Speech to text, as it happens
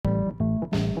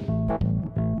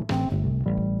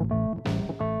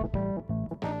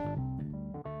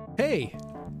Hey,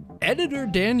 Editor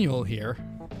Daniel here.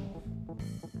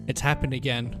 It's happened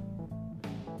again.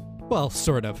 Well,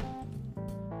 sort of.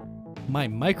 My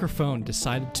microphone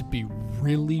decided to be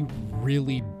really,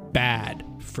 really bad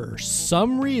for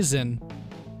some reason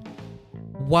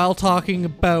while talking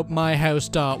about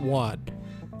myhouse.wad.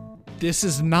 This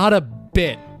is not a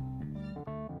bit.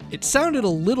 It sounded a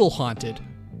little haunted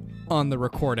on the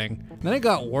recording. Then it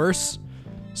got worse.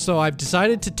 So I've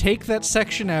decided to take that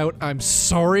section out. I'm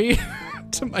sorry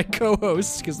to my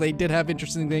co-hosts because they did have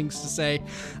interesting things to say.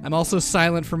 I'm also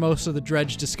silent for most of the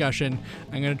Dredge discussion.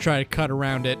 I'm going to try to cut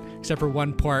around it, except for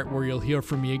one part where you'll hear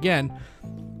from me again.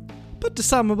 But to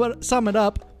sum it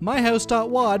up,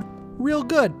 myhouse.wad, real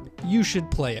good. You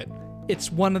should play it.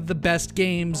 It's one of the best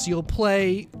games you'll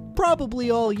play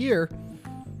probably all year.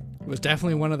 It was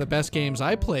definitely one of the best games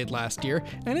I played last year,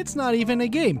 and it's not even a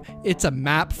game. It's a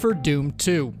map for Doom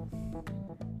 2.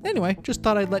 Anyway, just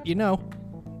thought I'd let you know.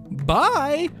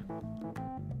 Bye!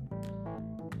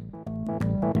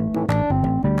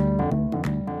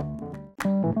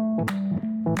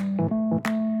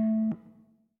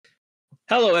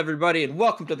 Hello, everybody, and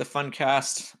welcome to the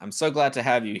FUNCAST. I'm so glad to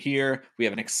have you here. We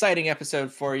have an exciting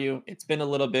episode for you. It's been a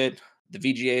little bit. The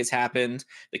VGAs happened,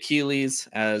 the Keeleys,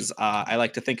 as I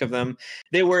like to think of them.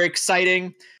 They were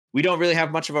exciting. We don't really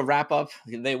have much of a wrap-up.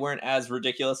 They weren't as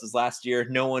ridiculous as last year.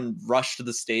 No one rushed to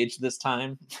the stage this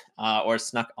time or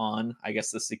snuck on. I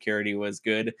guess the security was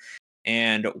good.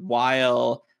 And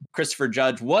while Christopher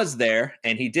Judge was there,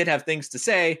 and he did have things to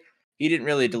say, he didn't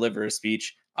really deliver a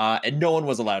speech. And no one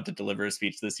was allowed to deliver a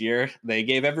speech this year. They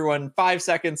gave everyone 5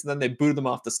 seconds and then they booted them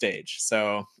off the stage.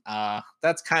 So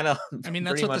that's kind of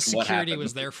that's what the security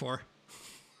was there for.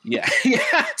 Yeah,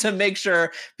 to make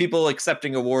sure people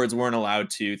accepting awards weren't allowed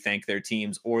to thank their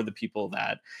teams or the people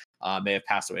that may have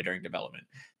passed away during development.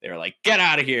 They were like, get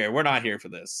out of here. We're not here for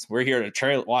this. We're here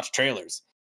to watch trailers.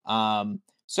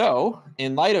 So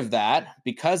in light of that,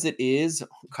 because it is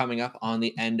coming up on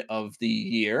the end of the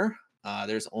year,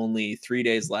 there's only 3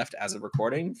 days left as of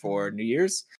recording for New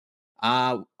Year's.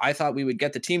 I thought we would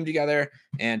get the team together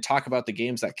and talk about the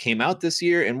games that came out this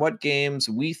year and what games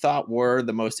we thought were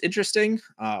the most interesting,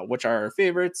 which are our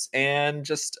favorites, and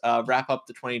just wrap up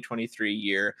the 2023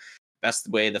 year best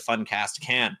way the FUNCAST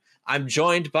can. I'm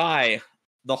joined by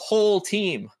the whole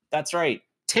team. That's right.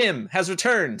 Tim has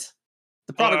returned.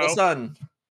 The prodigal son.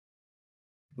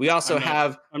 We also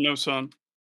have... I'm no son.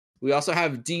 We also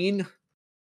have Dean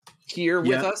here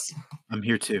with us. I'm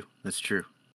here too. That's true.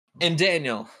 And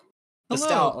Daniel,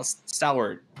 the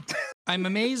stalwart. I'm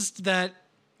amazed that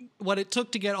what it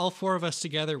took to get all four of us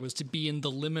together was to be in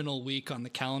the liminal week on the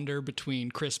calendar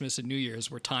between Christmas and New Year's,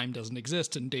 where time doesn't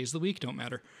exist and days of the week don't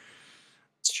matter.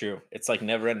 It's true. It's like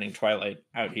never-ending twilight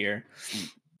out here.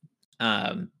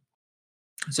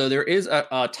 So there is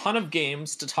a ton of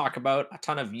games to talk about, a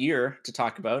ton of year to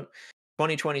talk about.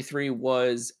 2023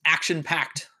 was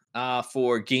action-packed.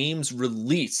 For games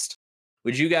released.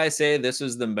 Would you guys say this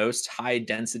was the most high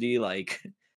density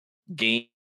game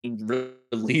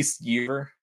release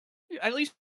year? At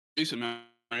least decent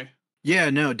amount. Yeah,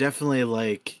 no,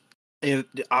 definitely. It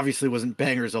obviously wasn't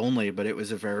bangers only, but it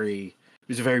was a very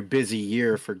busy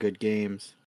year for good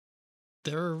games.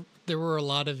 There were a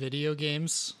lot of video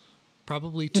games.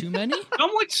 Probably too many?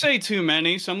 Some would say too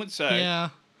many. Some would say. Yeah.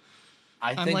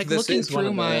 I'm looking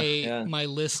through my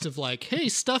list of hey,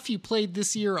 stuff you played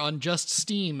this year on just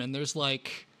Steam, and there's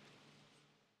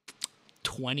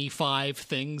 25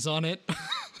 things on it.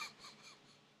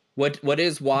 What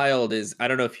is wild is, I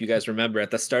don't know if you guys remember, at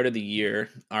the start of the year,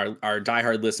 our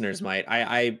diehard listeners might,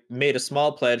 I made a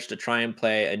small pledge to try and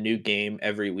play a new game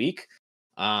every week,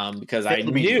 because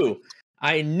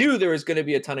I knew there was going to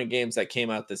be a ton of games that came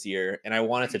out this year, and I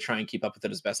wanted to try and keep up with it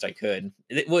as best I could.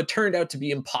 It turned out to be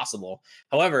impossible.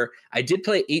 However, I did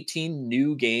play 18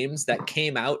 new games that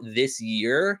came out this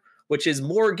year, which is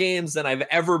more games than I've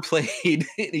ever played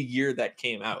in a year that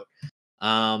came out.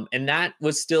 And that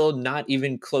was still not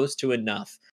even close to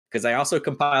enough, because I also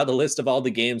compiled a list of all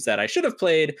the games that I should have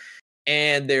played,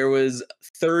 and there was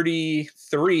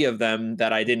 33 of them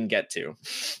that I didn't get to.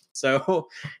 So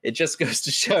it just goes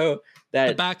to show that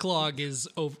the backlog is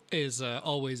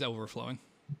always overflowing.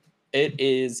 It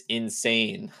is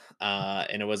insane,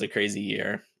 and it was a crazy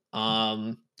year.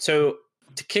 So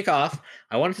to kick off,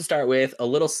 I wanted to start with a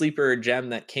little sleeper gem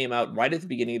that came out right at the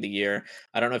beginning of the year.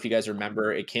 I don't know if you guys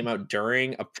remember. It came out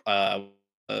during a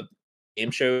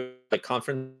game show,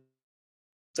 conference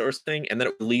or something, and then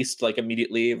it released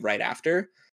immediately right after. It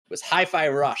was Hi-Fi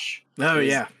Rush. Oh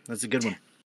yeah, that's a good one.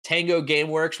 Tango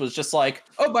Gameworks was just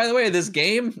oh, by the way, this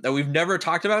game that we've never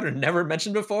talked about and never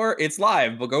mentioned before, it's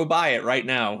live, but go buy it right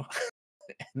now.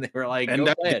 and they were like, And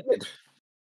 "Go I play it." did.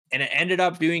 And it ended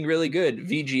up doing really good.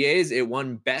 VGAs, it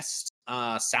won best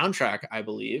soundtrack, I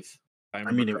believe, if I I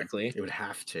remember mean, correctly. it would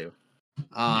have to.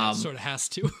 Yeah, it sort of has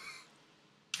to.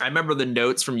 I remember the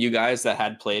notes from you guys that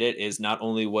had played it is not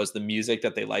only was the music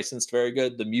that they licensed very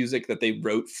good, the music that they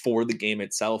wrote for the game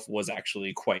itself was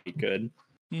actually quite good.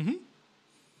 Mm-hmm.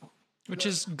 Which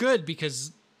is good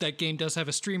because that game does have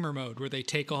a streamer mode where they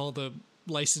take all the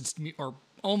licensed or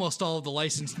almost all of the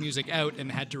licensed music out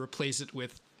and had to replace it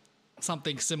with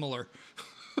something similar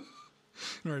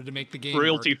in order to make the game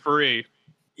Royalty work. free.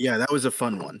 Yeah, that was a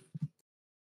fun one.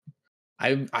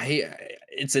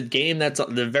 It's a game that's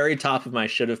at the very top of my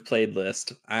should have played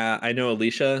list. I know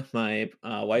Alicia, my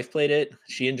wife, played it.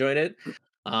 She enjoyed it,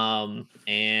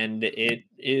 and it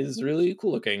is really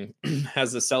cool looking.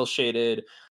 Has the cell shaded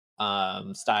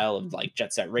style of like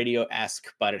Jet Set Radio esque,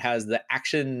 but it has the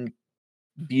action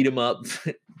beat 'em up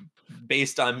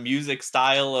based on music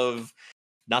style of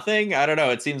nothing. I don't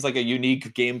know. It seems like a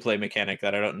unique gameplay mechanic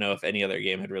that I don't know if any other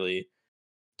game had really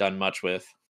done much with.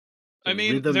 I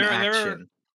mean, Rhythm there action.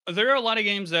 are a lot of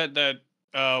games that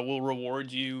will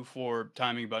reward you for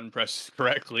timing button press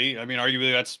correctly. I mean,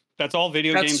 arguably that's all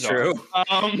video That's games true.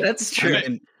 are. That's true.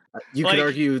 And you Like- could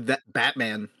argue that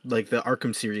Batman, like the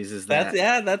Arkham series, is that.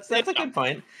 That's a good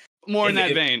point. More in If- that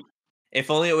if- vein. If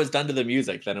only it was done to the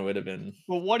music, then it would have been.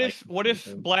 Well, what if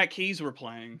something. Black Keys were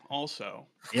playing also?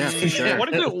 Yeah, for sure. What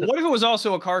if it was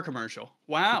also a car commercial?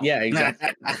 Wow. Yeah, exactly.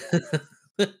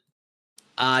 Do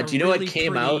you know what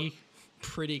came out?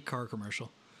 Pretty car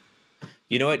commercial.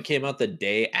 You know what came out the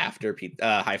day after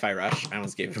Hi-Fi Rush? I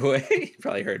almost gave it away. You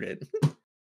probably heard it.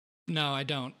 No, I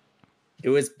don't. It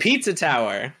was Pizza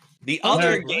Tower, the Oh,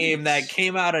 other right. game that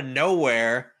came out of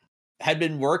nowhere, had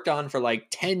been worked on for like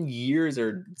 10 years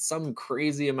or some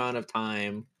crazy amount of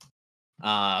time.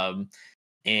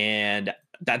 And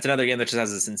that's another game that just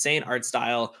has this insane art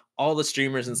style. All the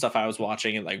streamers and stuff I was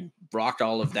watching, it like rocked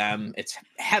all of them. It's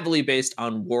heavily based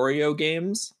on Wario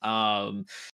games.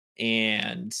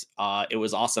 And it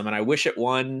was awesome. And I wish it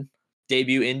won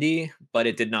debut indie, but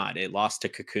it did not. It lost to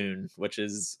Cocoon, which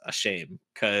is a shame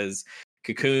because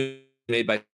Cocoon made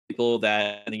by people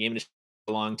that in the game industry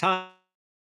for a long time.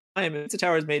 Pizza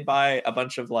Tower is made by a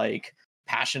bunch of like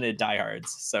passionate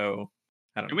diehards. So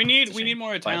I don't know. We It's a need shame,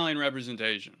 more but- Italian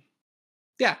representation.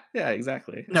 Yeah,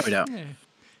 exactly. No, we don't. Yeah.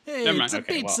 Hey, Never it's mind. a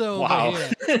pizza well, over wow.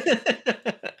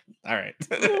 here. All right.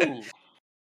 Ooh.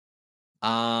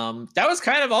 That was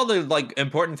kind of all the like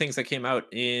important things that came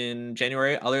out in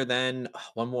January, other than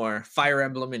one more, Fire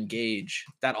Emblem Engage.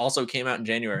 That also came out in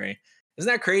January.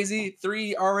 Isn't that crazy?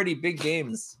 3 already big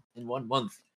games in 1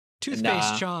 month.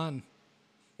 Toothpaste John.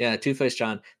 Yeah, Two-Face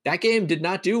John. That game did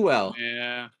not do well.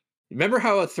 Yeah. Remember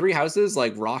how Three Houses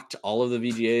like rocked all of the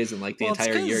VGAs and like the Well, it's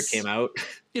entire year it 'cause- came out?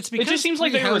 It's It because just seems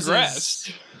like Three they Houses-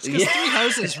 regressed. It's because Yeah. Three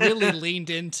Houses really leaned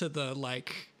into the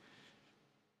romance.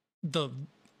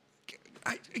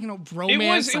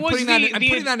 it was I'm the-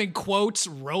 putting that in quotes.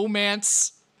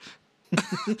 Romance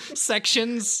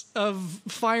sections of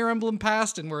Fire Emblem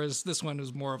past, and whereas this one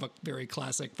is more of a very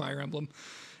classic Fire Emblem.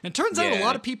 And turns out a Yeah.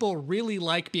 lot of people really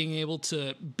like being able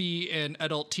to be an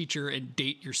adult teacher and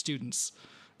date your students.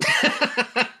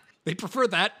 They prefer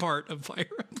that part of Fire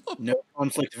Emblem. No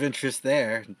conflict of interest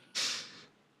there.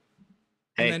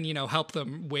 Hey. And then, help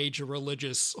them wage a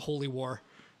religious holy war,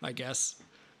 I guess.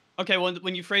 Okay, well,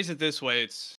 when you phrase it this way,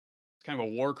 it's kind of a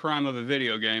war crime of a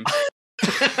video game.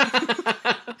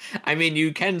 I mean,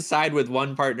 you can side with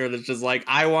one partner that's just like,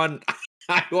 I want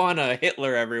a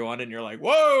Hitler everyone, and you're like,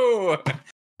 whoa!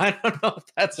 I don't know if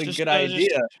that's a Just- good just-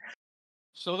 idea.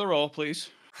 So the roll, please.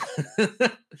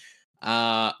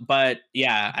 But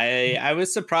yeah, I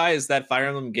was surprised that Fire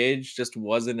Emblem Engage just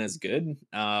wasn't as good.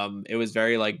 It was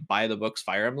very like by the books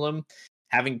Fire Emblem.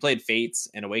 Having played Fates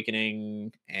and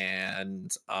Awakening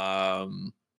and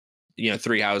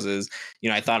Three Houses,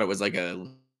 I thought it was like a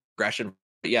regression.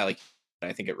 But yeah, like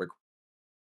I think it regrets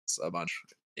a bunch.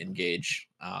 Engage,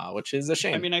 which is a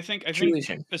shame. I mean, I think Truly a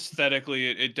shame. aesthetically,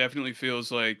 it definitely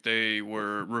feels like they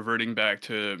were reverting back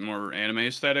to more anime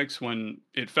aesthetics when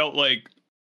it felt like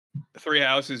Three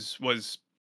Houses was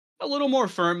a little more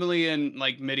firmly in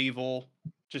like medieval,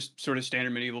 just sort of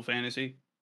standard medieval fantasy.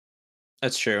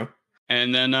 That's true.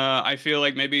 And then I feel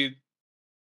like maybe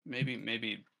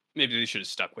they should have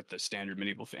stuck with the standard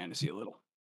medieval fantasy a little,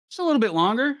 just a little bit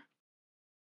longer.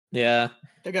 Yeah,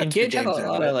 They got Engage had a two games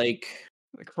out lot of of it. like.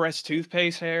 The Crest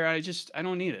toothpaste hair, I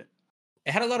don't need it.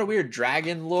 It had a lot of weird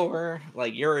dragon lore.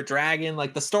 Like you're a dragon.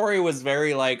 Like the story was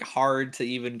very like hard to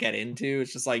even get into.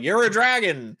 It's just like you're a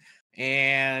dragon.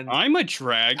 and I'm a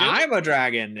dragon. I'm a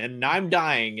dragon, and I'm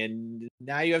dying, and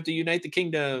now you have to unite the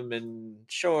kingdom and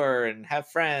and have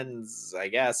friends, I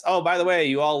guess. Oh, by the way,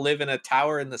 you all live in a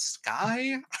tower in the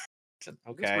sky? That's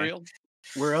Okay. real.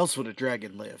 Where else would a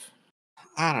dragon live?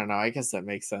 I don't know. I guess that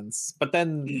makes sense. But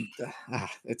then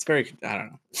it's very, I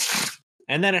don't know.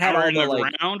 And then it had Power all in the the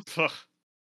like, ground. Ugh.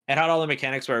 it had all the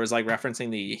mechanics where it was like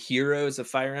referencing the heroes of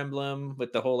Fire Emblem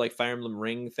with the whole like Fire Emblem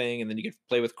ring thing, and then you could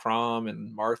play with Chrom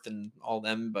and Marth and all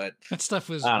them. But That stuff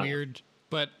was I don't know. weird,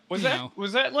 but Was you that know.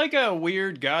 was that like a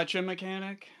weird gotcha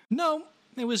mechanic? No,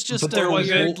 it was just But a there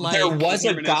weird, like, there was a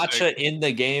humanistic. gotcha in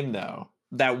the game though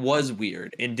that was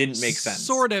weird and didn't make sense.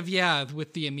 Sort of, yeah,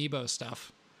 with the amiibo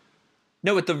stuff.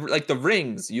 No, with the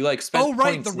rings, you like spent. Oh,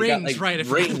 right, points, the and you got, rings, like, right? I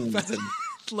forgot rings. about And,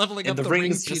 leveling and up the the ring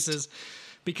rings just- pieces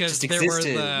because just there were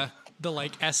existed. the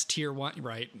like S tier one.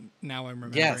 Right now, I'm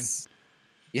remembering. yes,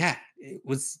 yeah, it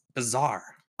was bizarre.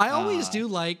 I always Uh, do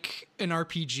like an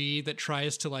RPG that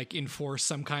tries to like enforce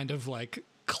some kind of like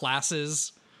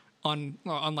classes on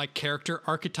like character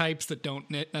archetypes that don't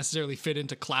necessarily fit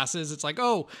into classes. It's like,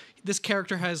 oh, this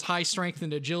character has high strength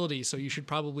and agility, so you should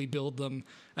probably build them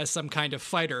as some kind of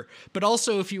fighter. But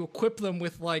also, if you equip them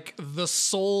with like the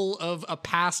soul of a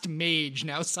past mage,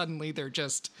 now suddenly they're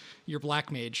just your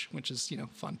black mage, which is, you know,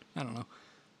 fun. I don't know.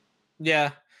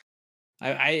 Yeah,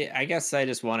 I guess I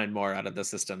just wanted more out of the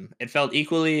system. It felt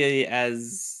equally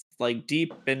as like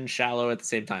deep and shallow at the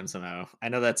same time somehow. I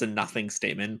know that's a nothing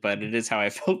statement, but it is how I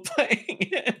felt playing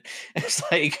it. It's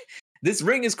like, this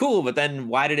ring is cool, but then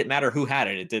why did it matter who had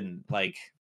it? It didn't. Like,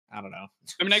 I don't know.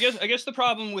 I mean, I guess the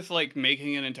problem with like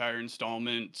making an entire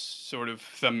installment sort of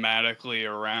thematically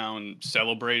around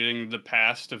celebrating the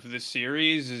past of this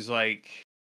series is like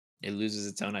It loses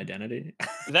its own identity.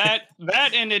 that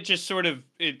and it just sort of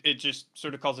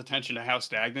calls attention to how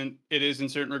stagnant it is in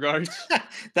certain regards.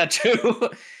 That too.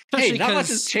 Hey, Especially not much 'cause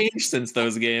has changed since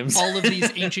those games. all of these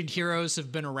ancient heroes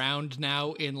have been around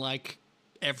now in like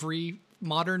every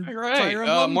modern Right. Fire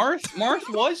Emblem.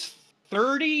 Marth was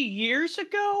 30 years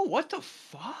ago? What the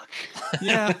fuck?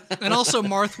 Yeah, and also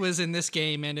Marth was in this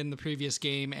game and in the previous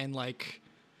game, and like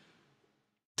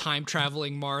time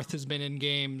traveling Marth has been in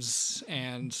games,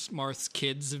 and Marth's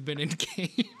kids have been in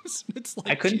games. It's like,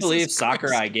 I couldn't Jesus believe Christ.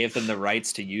 Sakurai gave them the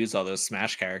rights to use all those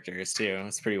Smash characters too.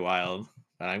 It's pretty wild.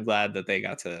 But I'm glad that they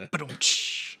got to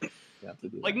Ba-dum-tsh. do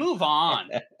Like, that. move on.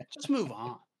 Just move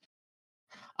on.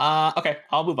 Okay,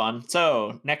 I'll move on.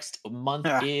 So next month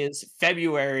is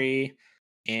February,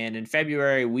 and in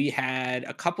February we had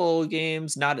a couple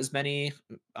games, not as many,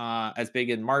 as big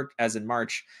in March as in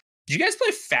March. Did you guys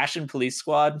play Fashion Police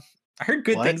Squad? I heard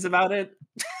good What? things about it,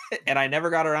 and I never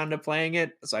got around to playing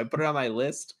it, so I put it on my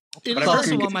list. It But is I've heard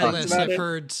also good on my things list.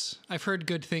 about I've heard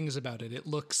good things about it. It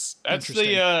looks That's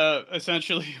interesting. the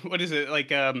essentially what is it?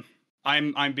 Like I'm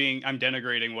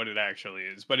denigrating what it actually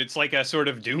is, but it's like a sort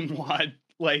of Doomwad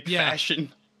like Yeah.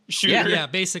 fashion shooter. yeah,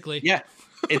 basically. Yeah,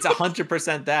 it's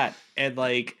 100% that, and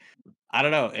like, I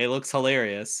don't know, it looks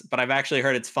hilarious, but I've actually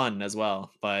heard it's fun as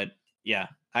well. But yeah,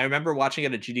 I remember watching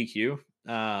it at GDQ,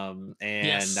 and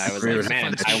Yes. I was Really like,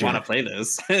 man, fun I shooter. want to play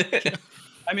this.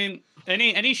 I mean,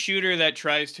 any shooter that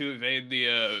tries to evade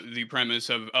the premise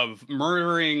of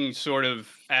murdering sort of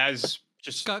as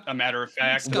just Got- a matter of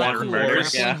fact, It's got a Water cool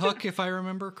murders, grappling yeah. hook, if I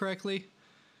remember correctly.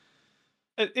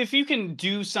 If you can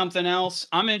do something else,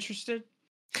 I'm interested.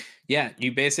 Yeah,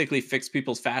 you basically fix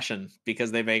people's fashion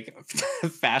because they make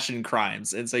fashion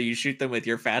crimes, and so you shoot them with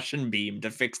your fashion beam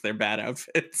to fix their bad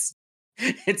outfits.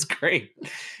 It's great.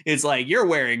 It's like, you're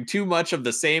wearing too much of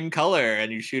the same color,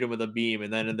 and you shoot them with a beam,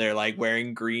 and then they're like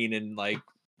wearing green and like,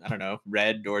 I don't know,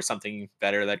 red or something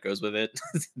better that goes with it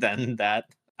than that.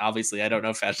 Obviously, I don't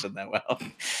know fashion that well.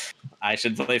 I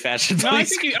should play fashion. No, I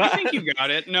Police think you got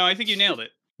it. No, I think you nailed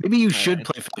it. Maybe you All should right.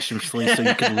 play Fashion Police so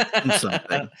you can learn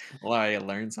something. Well, I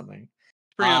learned something.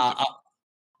 Preemptive.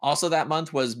 Also, that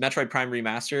month was Metroid Prime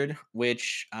Remastered,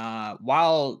 which,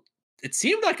 while it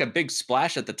seemed like a big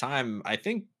splash at the time, I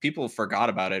think people forgot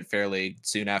about it fairly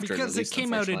soon after Because it it released.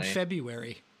 came out in unfortunately.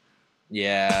 February.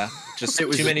 Yeah, just It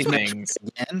was too many Smash things.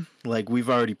 Again, like we've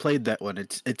already played that one.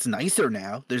 It's nicer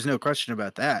now. There's no question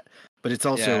about that. But it's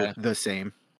also Yeah. the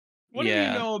same. What do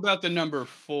yeah. you know about the number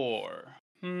 4?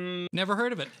 Never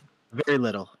heard of it. Very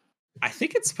little. I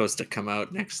think it's supposed to come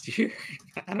out next year.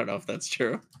 I don't know if that's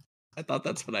true. I thought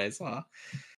that's what I saw.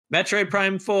 Metroid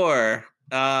Prime 4,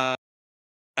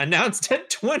 announced at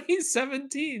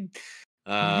 2017,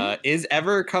 is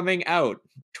ever coming out.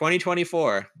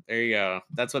 2024. There you go.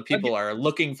 That's what people are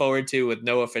looking forward to with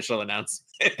no official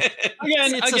announcement.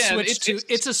 Again, It's a again, Switch 2.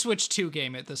 It's a Switch 2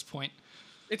 game at this point.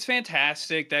 it's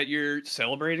fantastic that you're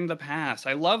celebrating the past.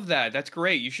 I love that. That's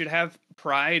great. You should have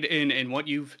pride in what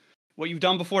you've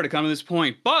done before to come to this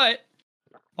point. But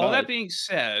all that being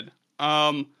said,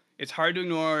 it's hard to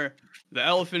ignore the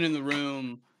elephant in the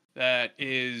room that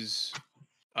is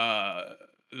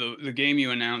the game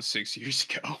you announced 6 years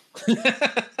ago.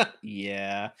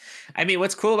 Yeah. I mean,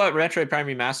 what's cool about Metroid Prime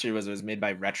Remastered was it was made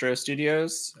by Retro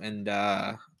Studios, and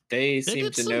they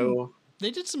seem to know.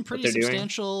 They did some pretty they're doing.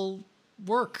 substantial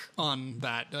work on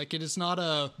that. Like, it is not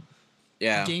a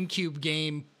GameCube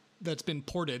game that's been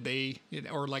ported.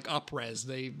 Or like up-res.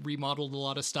 They remodeled a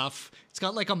lot of stuff. It's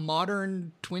got like a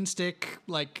modern twin stick,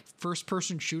 like first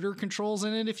person shooter controls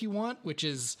in it if you want, which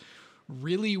is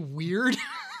really weird.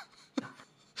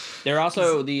 They're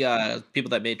also the people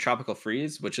that made Tropical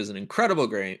Freeze, which is an incredible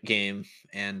game,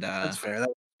 and That's fair. That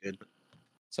was good.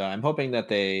 So I'm hoping that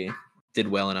they did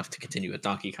well enough to continue with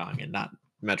Donkey Kong and not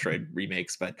Metroid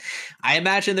remakes. But I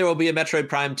imagine there will be a Metroid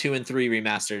Prime 2 and 3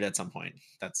 remastered at some point.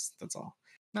 That's all.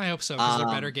 I hope so, because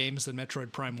they're better games than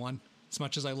Metroid Prime 1. As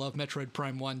much as I love Metroid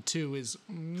Prime 1, 2 is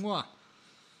mwah.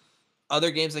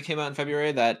 Other games that came out in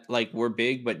February that like were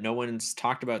big but no one's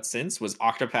talked about since was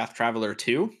Octopath Traveler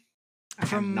 2.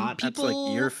 That's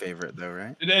like your favorite though,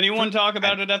 right? Did anyone talk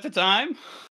about it at the time?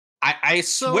 I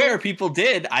swear people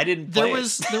did. I didn't play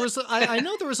it. I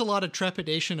know there was a lot of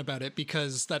trepidation about it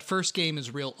because that first game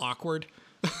is real awkward.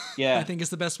 Yeah. I think is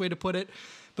the best way to put it.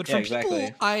 But from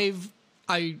people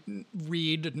I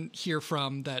read and hear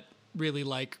from that really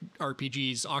like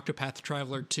RPGs, Octopath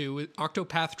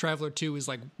Traveler 2 is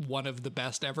like one of the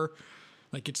best ever.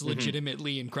 Like, it's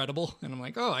legitimately incredible. And I'm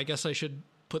like, oh, I guess I should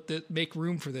make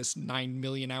room for this 9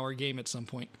 million hour game at some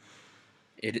point.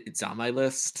 It's on my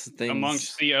list.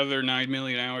 Amongst the other 9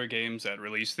 million hour games that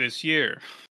released this year.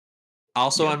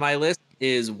 Also on my list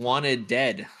is Wanted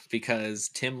Dead because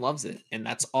Tim loves it. And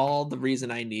that's all the reason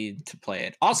I need to play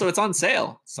it. Also, it's on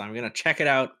sale. So I'm going to check it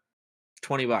out.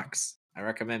 $20. I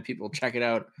recommend people check it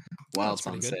out while it's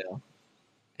on sale.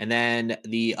 And then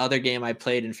the other game I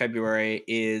played in February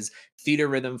is Theater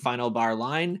Rhythm Final Bar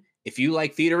Line. If you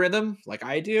like Theater Rhythm like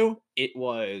I do, it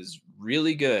was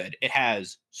really good. It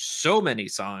has so many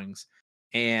songs,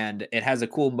 and it has a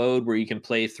cool mode where you can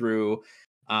play through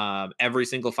every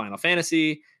single Final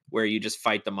Fantasy, where you just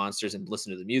fight the monsters and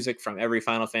listen to the music from every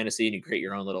Final Fantasy, and you create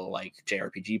your own little like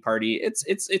JRPG party.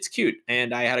 It's cute,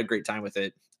 and I had a great time with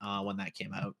it when that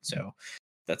came out. So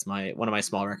that's one of my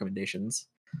small recommendations.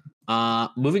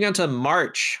 Moving on to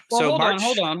March. Well, March.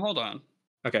 Hold on.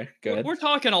 Okay, go ahead. We're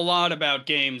talking a lot about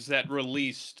games that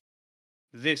released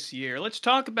this year. Let's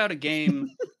talk about a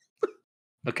game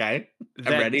okay,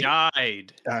 that ready.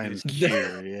 Died. I'm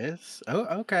curious.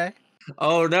 Oh, okay.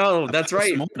 Oh no, that's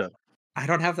right. Smoda. I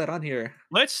don't have that on here.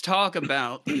 Let's talk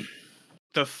about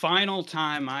the final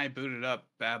time I booted up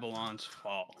Babylon's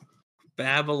Fall.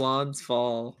 Babylon's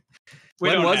Fall.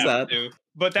 When was that?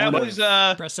 But that was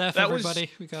press F, that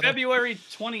everybody. was February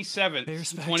 27th,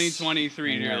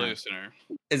 2023, dear listener.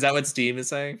 Is that what Steam is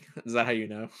saying? Is that how you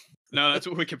know? No, that's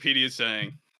what Wikipedia is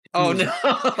saying. Oh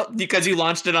no, because you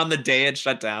launched it on the day it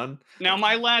shut down. Now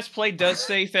my last play does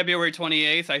say February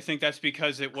 28th. I think that's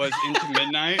because it was into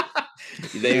midnight.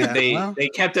 They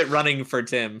kept it running for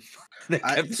Tim. They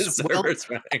kept the servers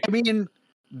running. I mean,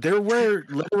 there were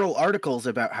literal articles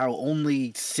about how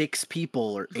only 6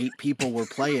 people or 8 people were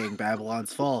playing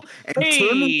Babylon's Fall. And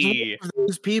Tim was one of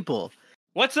those people.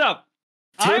 What's up?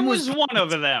 Tim I was one of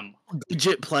them.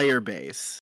 Digit player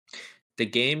base. The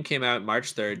game came out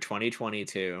March 3rd,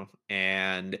 2022,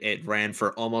 and it ran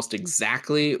for almost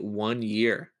exactly 1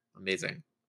 year. Amazing.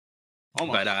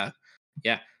 Almost. But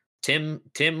yeah, Tim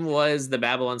was the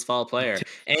Babylon's Fall player.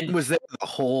 And was there the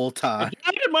whole time.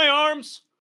 I in my arms.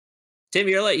 Tim,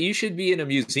 you should be in a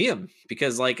museum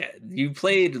because like you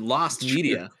played Lost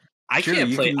Media. I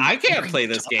can't play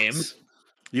this game.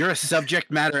 You're a subject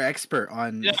matter expert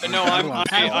on. Yeah, no, I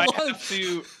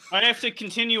have to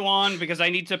continue on because I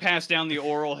need to pass down the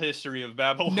oral history of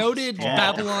Babylon. Noted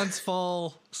Babylon's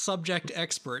Fall subject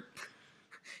expert.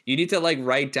 You need to like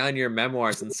write down your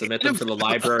memoirs and submit them to the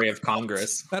Library of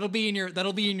Congress. That'll be in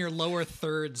your lower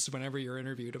thirds whenever you're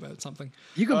interviewed about something.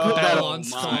 You can put that on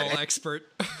Fall expert.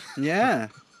 Yeah.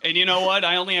 And you know what?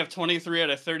 I only have 23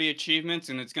 out of 30 achievements,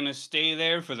 and it's gonna stay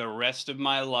there for the rest of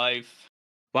my life.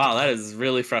 Wow, that is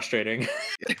really frustrating.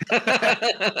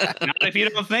 Not if you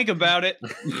don't think about it.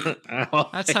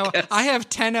 Well, That's how I have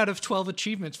 10 out of 12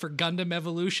 achievements for Gundam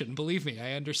Evolution. Believe me,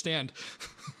 I understand.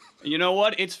 You know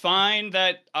what? It's fine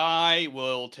that I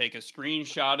will take a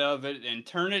screenshot of it and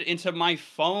turn it into my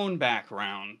phone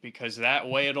background because that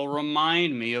way it'll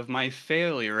remind me of my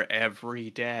failure every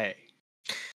day.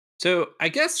 So I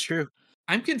guess True.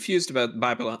 I'm confused about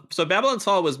Babylon. So Babylon's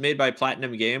Fall was made by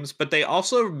Platinum Games, but they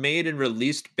also made and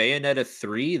released Bayonetta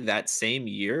 3 that same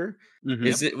year.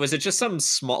 Mhm. Was it just some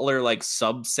smaller like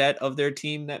subset of their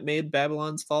team that made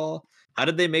Babylon's Fall? How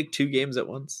did they make 2 games at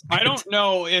once? I don't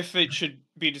know if it should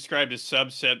be described as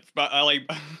subset, but I like.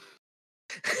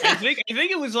 I think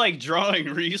it was like drawing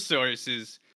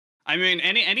resources. I mean,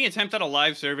 any attempt at a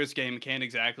live service game can't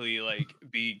exactly like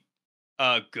be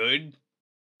good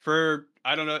for,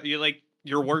 I don't know, you like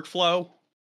your workflow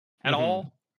at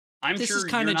all. I'm This sure is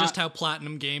kind you're of just not how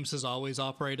Platinum Games has always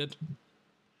operated.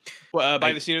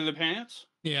 by the seat of the pants.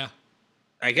 Yeah.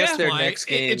 I guess their Why- next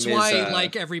game it's is why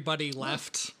like everybody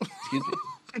left. excuse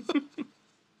me.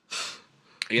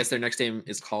 I guess their next game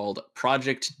is called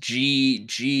Project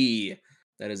GG.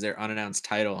 That is their unannounced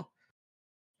title.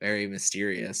 Very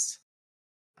mysterious.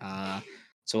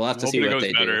 So we'll have to see Hoping it what goes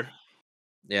they better. do.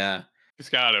 Yeah. It's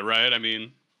got it, right? I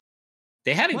mean,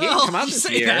 They had a game Well, come out you this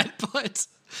say year. that, but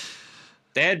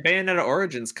They had Bayonetta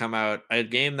Origins come out, a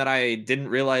game that I didn't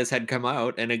realize had come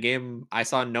out, and a game I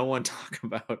saw no one talk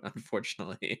about,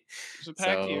 unfortunately. it's a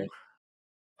packed So year.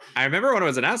 I remember when it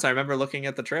was announced, I remember looking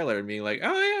at the trailer and being like,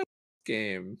 oh yeah,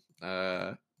 game.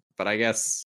 But I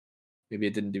guess maybe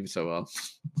it didn't do so well.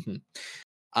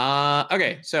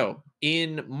 Okay, so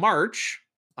in March,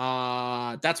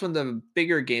 that's when the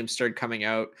bigger games started coming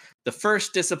out. The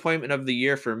first disappointment of the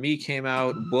year for me came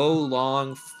out, Wo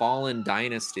Long Fallen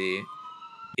Dynasty.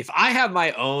 If I have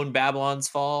my own Babylon's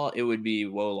Fall, it would be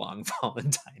Wo Long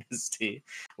Fallen Dynasty.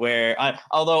 Where,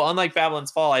 although unlike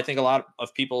Babylon's Fall, I think a lot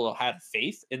of people had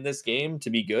faith in this game to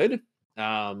be good.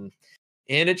 And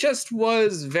it just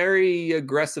was very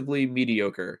aggressively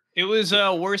mediocre. It was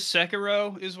worse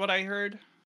Sekiro, is what I heard.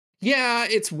 Yeah,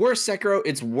 it's worse Sekiro.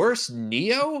 It's worse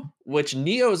Neo, which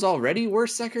Neo is already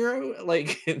worse Sekiro.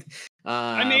 Like,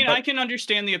 I mean, but, I can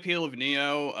understand the appeal of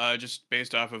Neo, just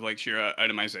based off of like sheer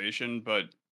itemization, but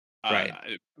Right.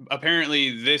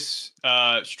 apparently this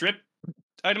stripped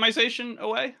itemization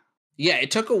away. Yeah,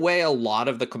 it took away a lot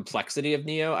of the complexity of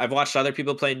Neo. I've watched other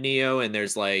people play Neo, and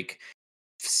there's like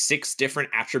 6 different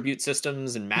attribute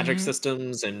systems and magic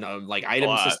systems and like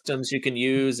item systems you can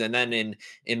use. And then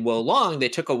in Wo Long, they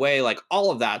took away like all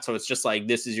of that. So it's just like,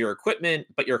 this is your equipment,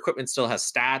 but your equipment still has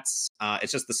stats.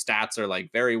 It's just the stats are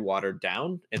like very watered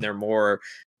down, and they're more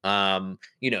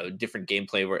different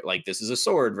gameplay where like this is a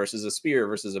sword versus a spear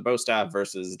versus a bow staff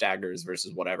versus daggers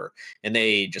versus whatever, and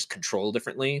they just control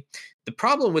differently. The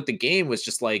problem with the game was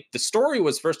just like the story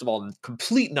was, first of all,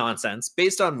 complete nonsense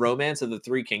based on Romance of the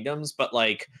Three Kingdoms, but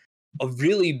like a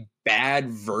really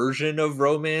bad version of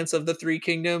Romance of the Three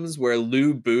Kingdoms where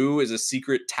Lu Bu is a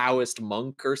secret Taoist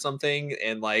monk or something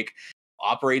and like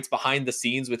operates behind the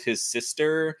scenes with his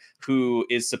sister, who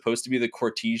is supposed to be the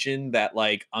courtesan that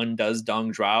like undoes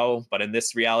Dong Zhuo, but in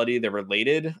this reality they're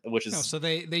related, which is so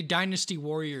they Dynasty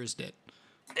Warriors did.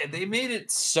 and they made it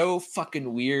so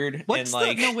fucking weird. What's and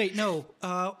like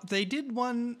they did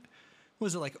one.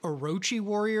 Was it like Orochi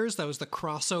Warriors? That was the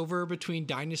crossover between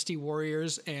Dynasty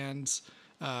Warriors and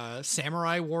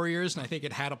Samurai Warriors, and I think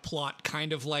it had a plot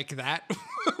kind of like that,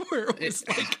 where it was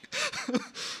like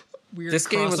weird this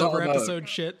game was all crossover about, episode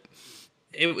shit.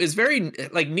 It was very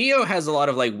like Neo has a lot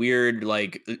of like weird,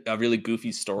 like a really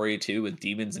goofy story too with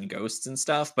demons and ghosts and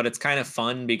stuff, but it's kind of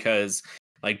fun because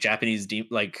like Japanese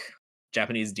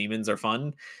demons are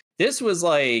fun. This was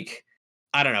like,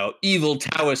 I don't know, evil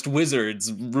Taoist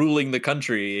wizards ruling the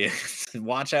country.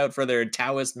 Watch out for their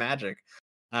Taoist magic.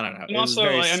 I don't know. And it was also,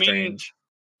 very like, strange.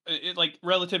 I mean, it, like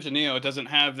relative to Neo, it doesn't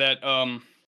have that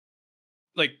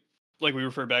like we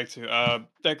refer back to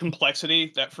that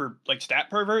complexity that for like stat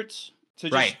perverts to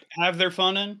just have their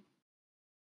fun in.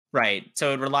 Right.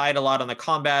 So it relied a lot on the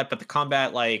combat, but the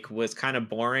combat like was kind of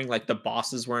boring. Like the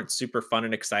bosses weren't super fun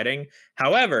and exciting.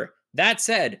 However, that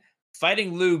said,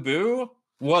 fighting Lu Bu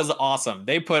was awesome.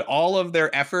 They put all of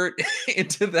their effort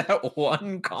into that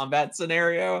one combat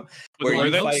scenario where Well,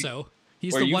 you I hope fight, so.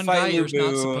 He's where the you one fight guy you're Lu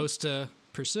not Bu. supposed to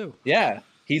pursue. Yeah,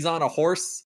 he's on a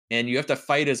horse and you have to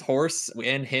fight his horse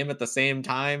and him at the same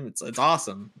time. It's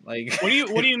awesome. Like What do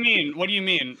you mean? What do you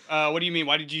mean? What do you mean?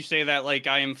 Why did you say that? Like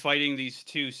I am fighting these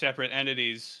two separate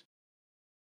entities.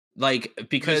 like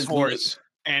because His horse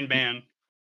and man.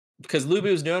 Because Lu Bu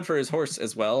is known for his horse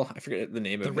as well. I forget the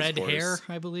name of his red horse. hair,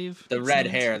 I believe. The it's red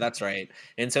named. hair, that's right.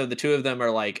 And so the two of them are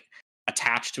like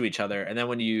attached to each other. And then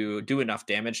when you do enough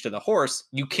damage to the horse,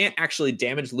 you can't actually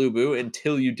damage Lu Bu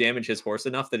until you damage his horse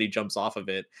enough that he jumps off of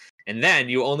it. And then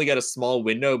you only get a small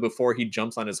window before he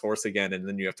jumps on his horse again, and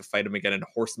then you have to fight him again in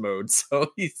horse mode.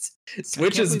 So he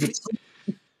switches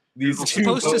between these two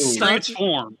supposed to modes. stun-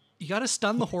 Transform. You got to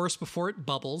stun the horse before it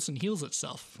bubbles and heals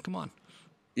itself. Come on.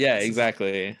 Yeah,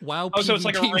 exactly. Wow. Oh, so it's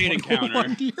like a PvP raid 101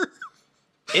 encounter. here.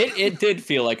 It did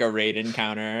feel like a raid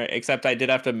encounter, except I did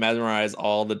have to memorize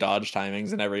all the dodge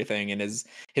timings and everything, and his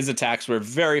attacks were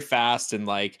very fast and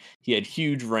like he had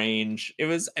huge range. It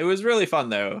was really fun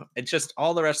though. It's just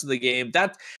all the rest of the game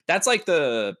that's like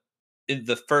the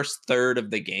first third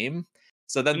of the game.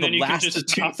 So then And the then you can last just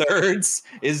two thirds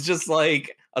is just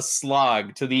like a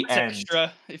slog to the It's end.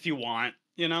 extra if you want,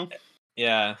 you know.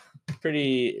 Yeah,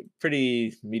 pretty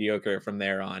mediocre from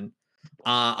there on.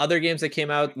 Other games that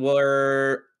came out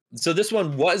were, so this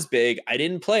one was big. I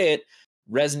didn't play it.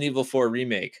 Resident Evil 4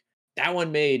 remake. That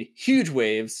one made huge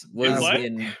waves. Was What?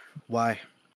 in Why?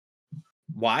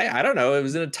 why? I don't know. It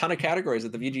was in a ton of categories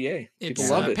at the VGA. People It's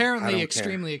love it. I apparently don't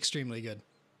extremely, extremely good.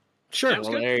 Sure. Yeah, it was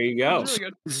Well, good. there you It go. was really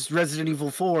good. This is Resident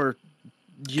Evil 4,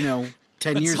 10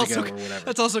 That's years also- ago or whatever.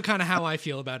 That's also kind of how I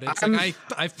feel about it. It's I'm- like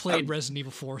I've played Resident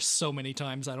Evil 4 so many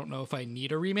times. I don't know if I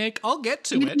need a remake. I'll get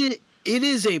to it. It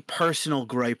is a personal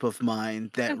gripe of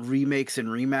mine that remakes and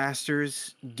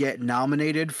remasters get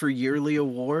nominated for yearly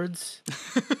awards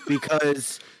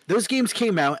because those games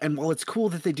came out, and while it's cool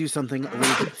that they do something a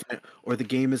little different or the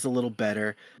game is a little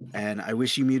better, and I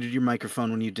wish you muted your microphone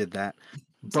when you did that.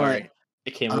 Sorry,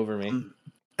 it came over me.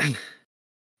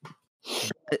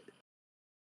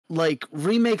 Like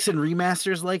remakes and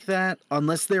remasters like that,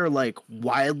 unless they're like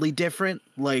wildly different,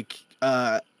 like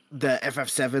the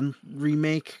FF7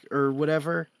 remake or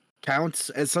whatever counts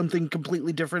as something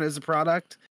completely different as a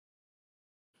product,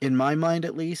 in my mind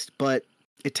at least, but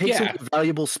it takes away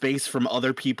valuable space from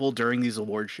other people during these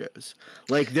award shows.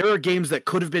 Like, there are games that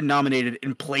could have been nominated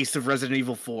in place of Resident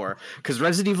Evil 4, because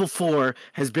Resident Evil 4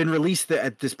 has been released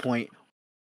at this point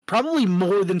probably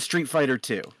more than Street Fighter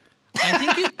 2. I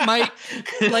think it might,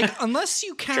 like, unless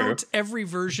you count True. every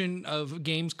version of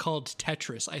games called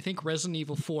Tetris, I think Resident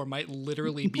Evil 4 might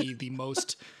literally be the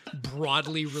most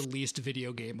broadly released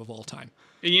video game of all time.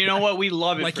 And you know what? We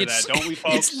love it Like, for that, don't we,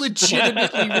 folks? it's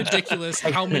legitimately ridiculous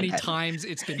how many times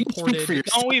it's been ported.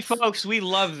 Don't we, folks? We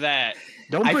love that.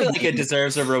 Don't I bring feel like it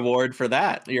deserves a reward for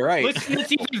that. You're right. Listen,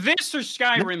 it's either this or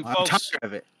Skyrim, I'm folks. tired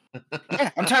of it.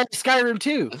 Yeah, I'm tired of Skyrim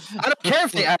too. I don't care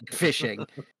if they add fishing.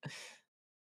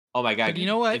 Oh my god! But you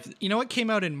know what? You know what came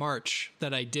out in March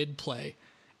that I did play,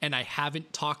 and I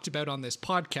haven't talked about on this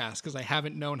podcast because I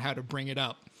haven't known how to bring it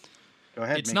up. Go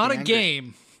ahead. It's make not me a angry.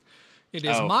 game. It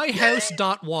is Oh.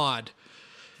 myhouse.wad.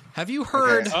 Have you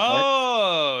heard?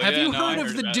 Oh, Have yeah, you no, I heard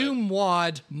of the about Doom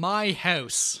wad, My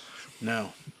House? No.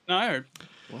 it. No, I heard.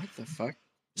 What the fuck?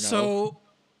 No. So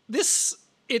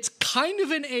it's kind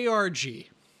of an ARG.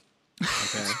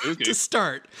 Spooky. To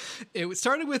start, it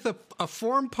started with a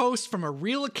forum post from a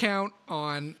real account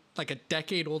on like a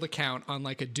decade-old account on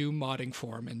like a Doom modding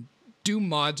forum, and Doom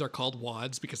mods are called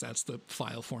wads because that's the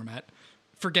file format.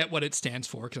 Forget what it stands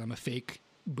for because I'm a fake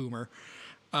boomer.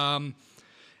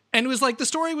 And it was like, the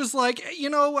story was like,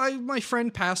 my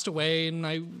friend passed away and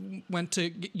I went to,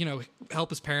 help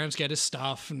his parents get his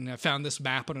stuff. And I found this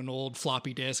map on an old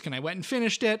floppy disk and I went and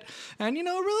finished it and,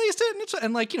 released it.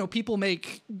 And people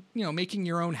making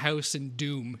your own house in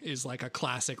Doom is like a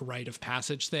classic rite of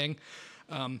passage thing.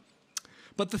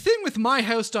 But the thing with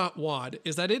myhouse.wad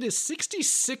is that it is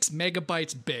 66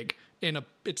 megabytes big.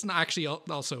 It's not actually,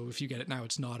 also, if you get it now,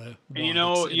 it's not a And you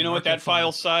wad, know what that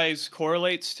file size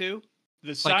correlates to?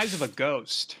 The size of a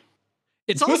ghost.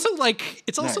 It's also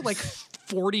like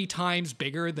 40 times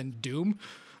bigger than Doom.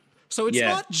 So it's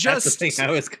not just that's the thing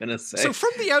I was gonna say. So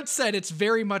from the outset, it's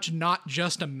very much not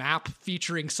just a map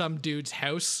featuring some dude's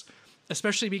house,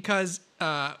 especially because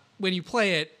when you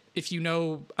play it, if you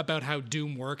know about how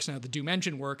Doom works and how the Doom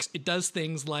engine works, it does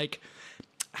things like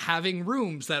having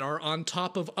rooms that are on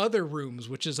top of other rooms,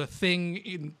 which is a thing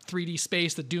in 3D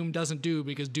space that Doom doesn't do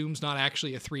because Doom's not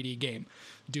actually a 3D game.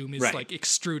 Doom is like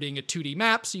extruding a 2D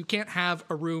map, so you can't have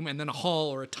a room and then a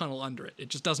hall or a tunnel under it. It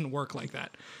just doesn't work like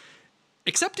that.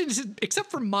 Except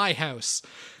for My House.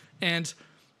 And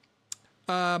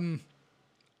God,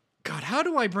 how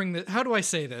do I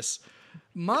say this?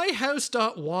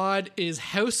 myhouse.wad is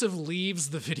House of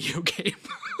Leaves, the video game.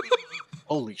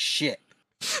 Holy shit.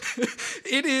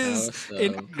 It is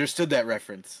Understood that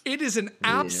reference. It is an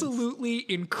absolutely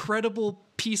incredible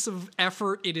piece of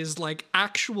effort. It is like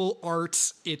actual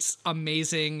art. It's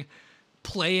amazing.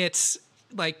 Play it.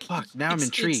 Like, fuck, now I'm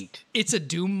intrigued. It's a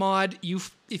Doom mod.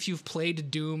 If you've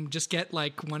played Doom, just get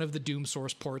like one of the Doom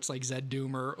source ports, like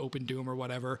ZDoom or Open Doom or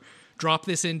whatever. Drop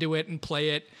this into it and play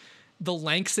it. The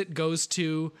lengths it goes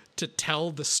to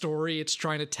tell the story it's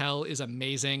trying to tell is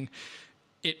amazing.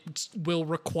 it will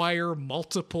require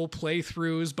multiple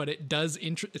playthroughs, but it does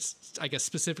it's I guess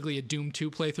specifically a Doom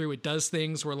 2 playthrough. It does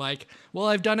things where like, well,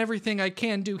 I've done everything I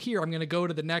can do here. I'm going to go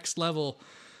to the next level,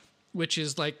 which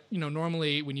is like, you know,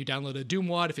 normally when you download a Doom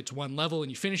WAD, if it's one level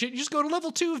and you finish it, you just go to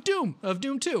level 2 of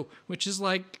Doom 2, which is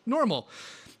like normal.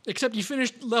 Except you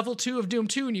finish level 2 of Doom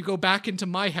 2 and you go back into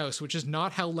My House, which is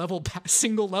not how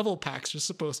single level packs are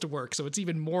supposed to work. So it's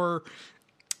even more.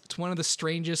 It's one of the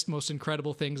strangest, most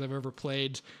incredible things I've ever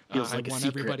played. Feels like I a want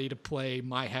secret. everybody to play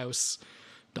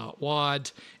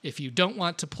myhouse.wad. If you don't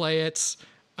want to play it,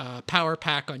 Power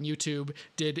Pack on YouTube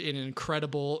did an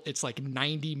incredible, it's like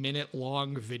 90-minute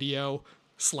long video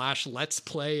 / let's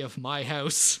play of My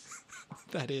House.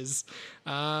 That is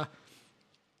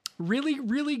really,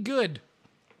 really good.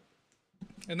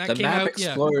 And that The came map out,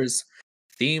 explores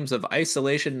themes of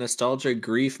isolation, nostalgia,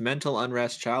 grief, mental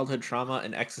unrest, childhood trauma,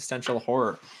 and existential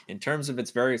horror. In terms of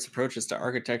its various approaches to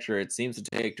architecture, it seems to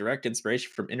take direct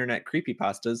inspiration from internet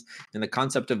creepypastas and the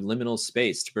concept of liminal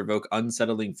space to provoke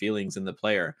unsettling feelings in the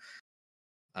player.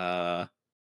 The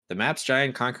map's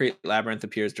giant concrete labyrinth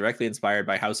appears directly inspired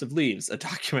by House of Leaves, a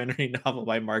documentary novel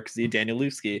by Mark Z.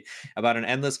 Danielewski about an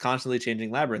endless, constantly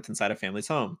changing labyrinth inside a family's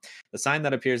home. The sign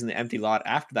that appears in the empty lot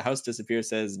after the house disappears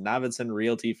says Navidson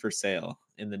Realty for Sale.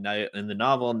 In the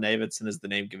novel, Navidson is the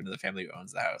name given to the family who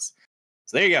owns the house.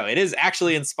 So there you go. It is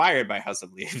actually inspired by House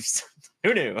of Leaves.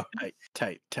 Who knew?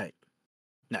 Tight.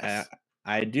 Nice.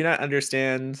 I do not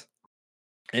understand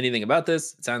anything about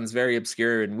this. It sounds very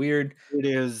obscure and weird. It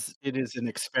is an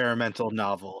experimental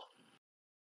novel.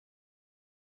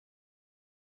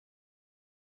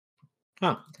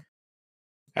 Huh.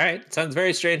 All right. Sounds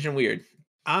very strange and weird.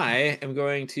 I am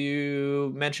going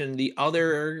to mention the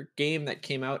other game that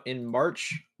came out in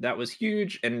March that was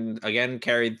huge and again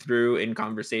carried through in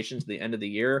conversation to the end of the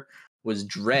year was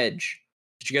Dredge.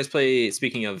 Did you guys play,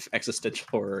 speaking of existential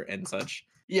horror and such?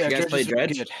 Yeah, did you guys play is very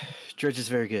Dredge? good. Dredge is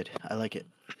very good. I like it.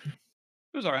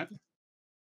 It was all right.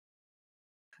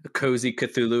 A cozy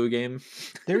Cthulhu game.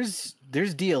 There's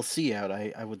DLC out.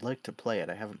 I would like to play it.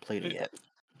 I haven't played it yet.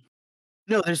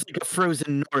 No, there's like a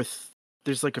Frozen North.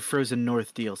 There's like a Frozen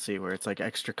North DLC where it's like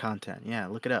extra content. Yeah,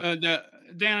 look it up.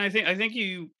 Dan, I think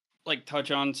you like touch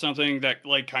on something that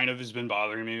like kind of has been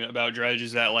bothering me about Dredge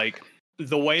is that like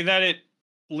the way that it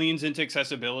leans into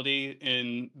accessibility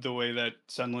in the way that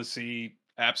Sunless Sea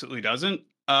absolutely doesn't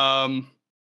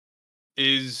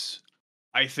is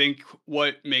I think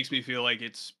what makes me feel like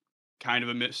it's kind of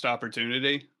a missed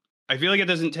opportunity. I feel like it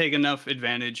doesn't take enough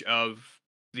advantage of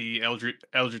the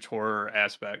Eldritch horror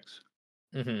aspects.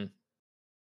 Mm-hmm.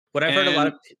 What I've heard a lot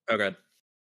of... Oh, God.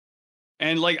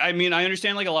 And like, I mean, I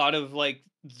understand like a lot of like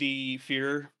the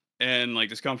fear and like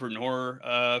discomfort and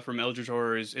horror from Eldritch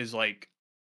horror is like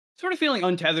sort of feeling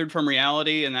untethered from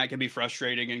reality, and that can be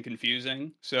frustrating and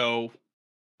confusing. So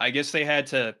I guess they had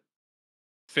to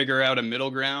figure out a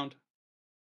middle ground.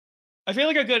 I feel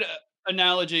like a good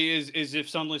analogy is if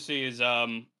Sunless Sea is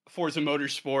Forza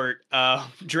Motorsport,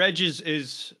 Dredge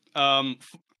is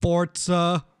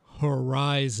Forza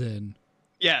Horizon.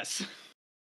 Yes.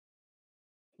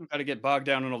 We've got to get bogged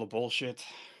down in all the bullshit.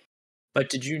 But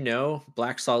did you know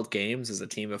Black Salt Games is a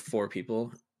team of 4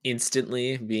 people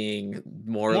instantly being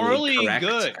morally correct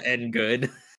good and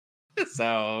good?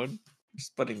 So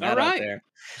just putting that right out there.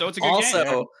 So it's a good also,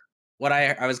 game. What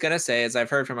I was going to say is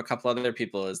I've heard from a couple other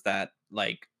people is that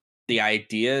like the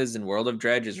ideas in World of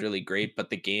Dredge is really great, but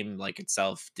the game like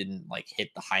itself didn't like hit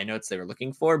the high notes they were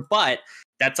looking for. But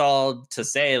that's all to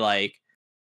say, like,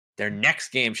 their next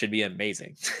game should be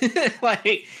amazing.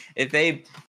 Like if they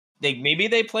maybe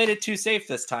they played it too safe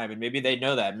this time, and maybe they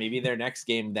know that. Maybe their next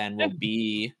game then will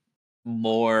be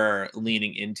more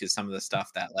leaning into some of the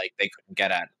stuff that like they couldn't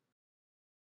get at.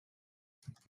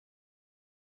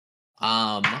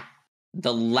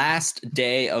 The last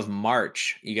day of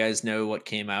March, you guys know what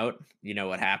came out? You know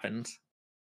what happened?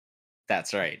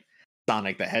 That's right.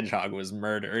 Sonic the Hedgehog was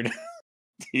murdered.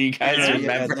 Do you guys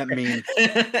remember? That means...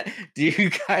 Do you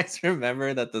guys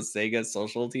remember that the Sega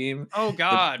social team? Oh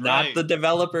God, not the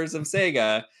developers of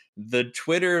Sega, the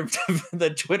Twitter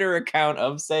account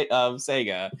of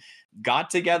Sega got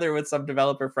together with some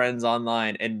developer friends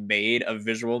online and made a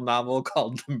visual novel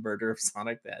called The Murder of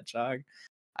Sonic the Hedgehog.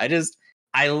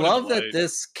 I love that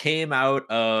this came out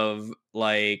of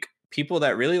like people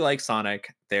that really like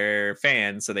Sonic, they're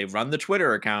fans, so they run the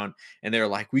Twitter account and they're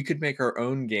like, we could make our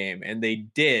own game. And they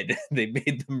did. They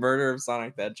made The Murder of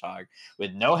Sonic the Hedgehog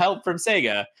with no help from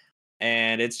Sega.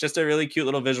 And it's just a really cute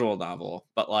little visual novel.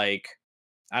 But like,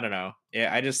 I don't know.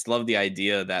 Yeah, I just love the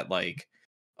idea that like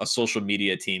a social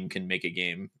media team can make a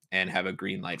game. and have a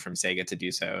green light from Sega to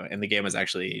do so. And the game was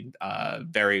actually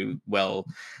very well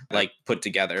like put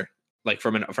together, like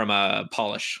from a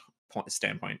polish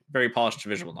standpoint, very polished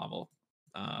visual novel.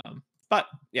 But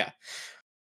yeah.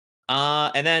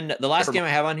 And then the last game I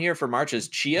have on here for March is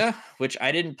Chia, which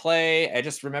I didn't play. I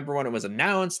just remember when it was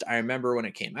announced. I remember when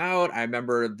it came out. I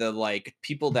remember the like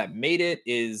people that made it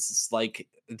is like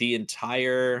the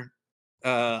entire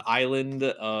island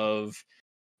of,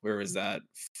 where was that,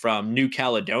 from New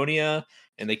Caledonia,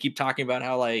 and they keep talking about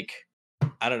how like,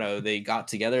 I don't know, they got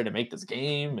together to make this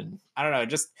game, and I don't know,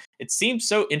 just it seems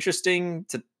so interesting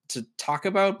to talk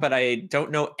about, but I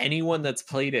don't know anyone that's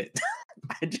played it.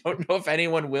 I don't know if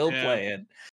anyone will play it.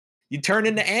 You turn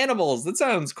into animals. That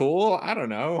sounds cool. I don't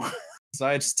know. So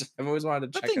I've always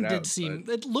wanted to check it out.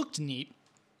 It looked neat,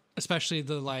 especially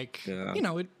the like, you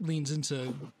know, it leans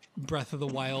into Breath of the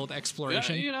Wild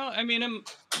exploration. Yeah, you know, I mean,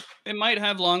 it might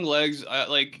have long legs.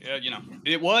 You know,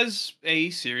 it was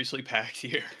a seriously packed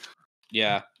year.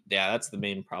 Yeah, that's the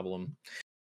main problem.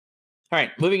 All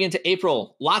right, moving into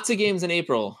April. Lots of games in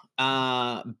April.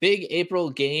 Big April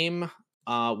game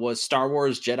was Star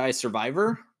Wars Jedi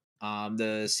Survivor,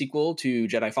 the sequel to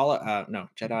Jedi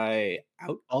Jedi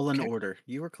Out. Fallen Order.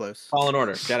 You were close. Fallen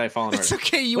Order. Jedi Fallen Order. It's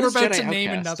okay. You were about to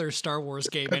name another Star Wars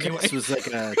game anyway. This was like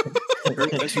a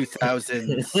early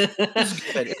 2000s.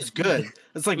 It was good.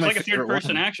 It's like a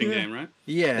third-person action game, right?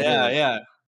 Yeah.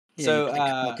 So,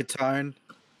 Katarn.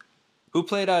 Who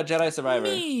played Jedi Survivor?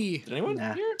 Me. Did anyone?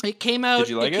 Nah. It came out. Did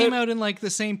you like it? Came out in like the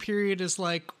same period as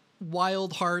like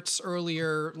Wild Hearts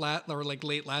earlier, or like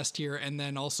late last year, and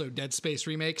then also Dead Space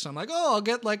remake. So I'm like, oh, I'll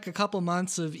get like a couple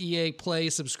months of EA Play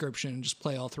subscription and just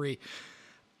play all three.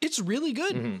 It's really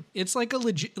good. Mm-hmm. It's like a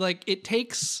legit, like it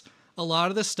takes a lot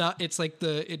of the stuff. It's like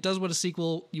it does what a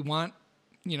sequel you want,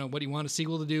 you know, what you want a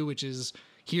sequel to do, which is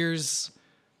here's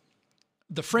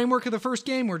the framework of the first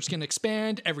game. We're just going to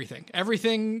expand everything.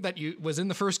 Everything that was in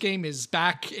the first game is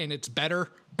back, and it's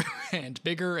better and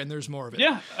bigger, and there's more of it.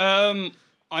 Yeah.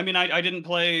 I mean, I didn't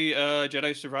play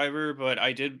Jedi Survivor, but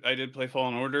I did play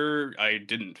Fallen Order. I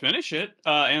didn't finish it,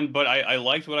 but I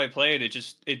liked what I played.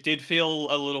 It did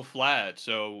feel a little flat.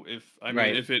 So if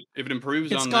it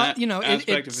improves on that, you know,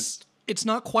 aspect it's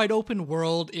not quite open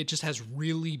world. It just has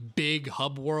really big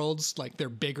hub worlds. Like they're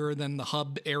bigger than the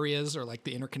hub areas or like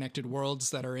the interconnected worlds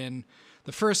that are in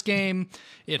the first game.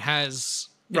 It has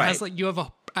like you have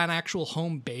an actual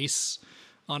home base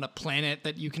on a planet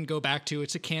that you can go back to.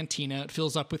 It's a cantina. It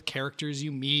fills up with characters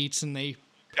you meet, and they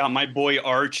got my boy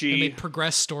Archie. And they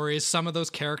progress stories. Some of those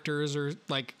characters are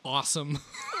like awesome.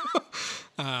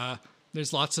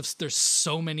 There's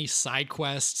so many side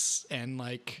quests, and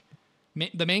like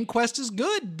the main quest is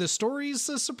good. The story's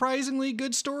a surprisingly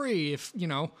good story if, you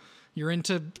know, you're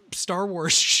into Star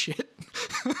Wars shit.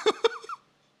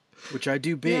 Which I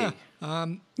do be. Yeah.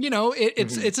 You know,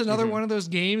 it's another one of those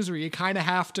games where you kind of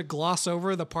have to gloss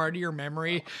over the part of your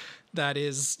memory that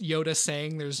is Yoda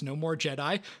saying there's no more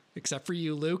Jedi, except for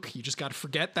you, Luke. You just got to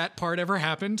forget that part ever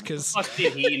happened, because what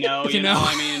did he know? You know,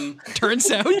 I mean, turns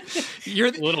out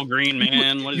you're the little green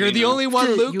man. You're the only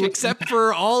one, Luke, except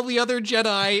for all the other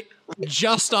Jedi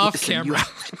just off camera.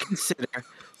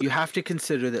 You have to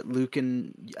consider that Luke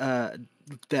and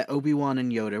that Obi-Wan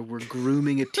and Yoda were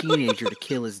grooming a teenager to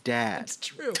kill his dad. That's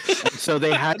true. And so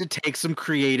they had to take some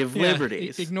creative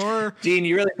liberties. Ignore Dean,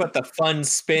 you really put the fun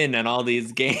spin on all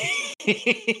these games.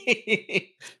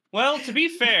 Well, to be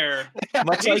fair,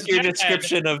 much like your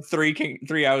description of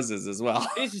three houses as well.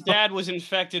 His dad was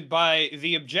infected by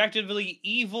the objectively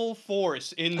evil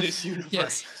force in this universe.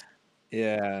 Yes.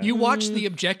 Yeah. You watch the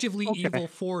objectively evil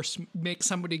force make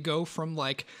somebody go from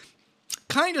like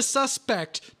kind of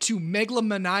suspect to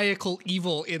megalomaniacal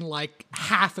evil in like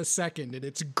half a second, and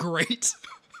it's great.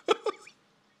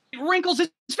 It wrinkles his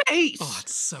face. Oh,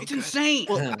 it's good. Insane.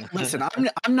 Well, listen,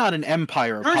 I'm not an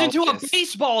Empire Turns apologist. into a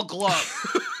baseball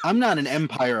glove. I'm not an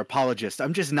Empire apologist.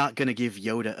 I'm just not going to give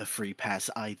Yoda a free pass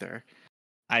either.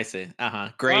 I see.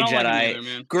 Gray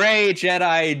Jedi. Gray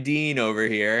Jedi Dean over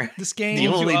here. This game, the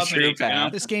only true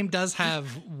path. This game does have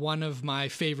one of my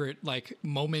favorite like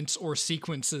moments or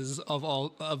sequences of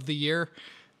all of the year.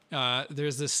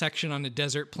 There's this section on a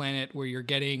desert planet where you're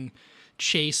getting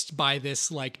chased by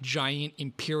this like giant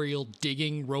Imperial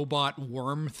digging robot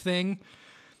worm thing,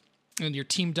 and you're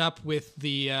teamed up with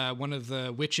the one of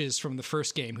the witches from the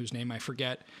first game, whose name I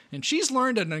forget, and she's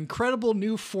learned an incredible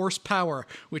new force power,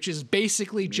 which is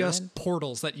basically just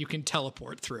portals that you can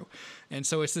teleport through. And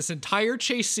so it's this entire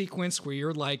chase sequence where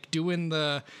you're like doing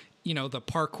the, you know, the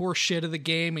parkour shit of the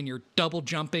game, and you're double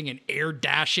jumping and air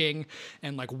dashing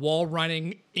and like wall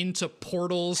running into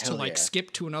portals to like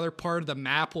skip to another part of the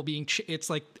map while being it's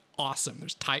like awesome.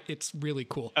 It's really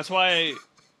cool. That's why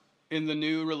in the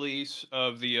new release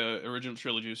of the original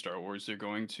trilogy of Star Wars, they're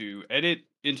going to edit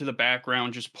into the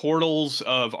background just portals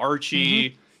of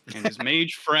Archie and his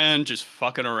mage friend just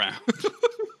fucking around.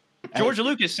 George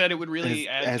Lucas said it would really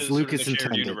add to sort of the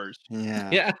shared universe.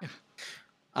 Yeah.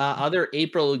 Other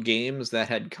April games that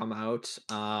had come out,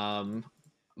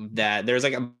 that there's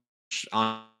like a bunch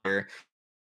on here.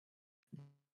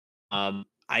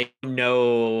 I don't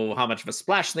know how much of a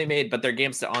splash they made, but they're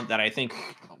games that I think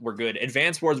were good.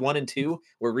 Advance Wars 1 and 2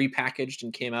 were repackaged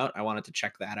and came out. I wanted to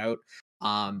check that out.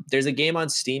 There's a game on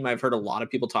Steam I've heard a lot of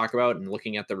people talk about, and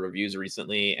looking at the reviews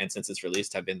recently and since it's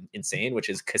released have been insane, which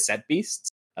is Cassette Beasts.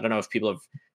 I don't know if people have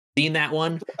seen that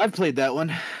one. I've played that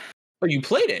one. Oh, you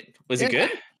played it? Was it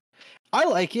good? I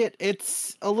like it.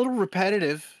 It's a little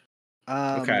repetitive.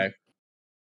 Okay.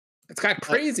 It's got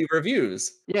crazy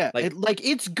reviews. Yeah, like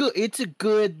it's good. It's a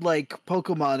good like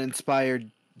Pokemon inspired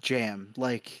jam.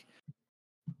 Like,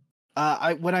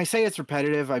 when I say it's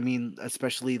repetitive, I mean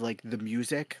especially like the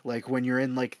music. Like when you're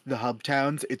in like the hub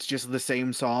towns, it's just the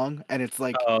same song, and it's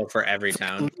like for every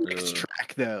town. Lyrics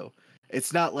track though.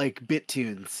 It's not like bit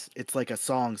tunes. It's like a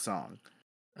song.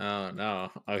 Oh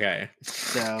no. Okay.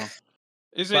 So.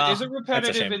 Is it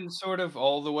repetitive in sort of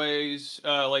all the ways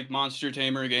like Monster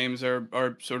Tamer games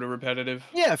are sort of repetitive?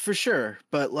 Yeah, for sure.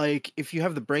 But like if you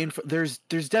have the brain there's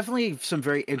definitely some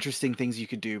very interesting things you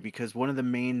could do, because one of the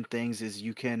main things is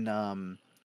you can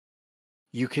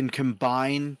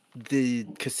combine the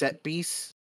cassette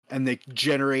beasts and they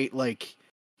generate like,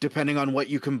 depending on what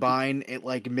you combine, it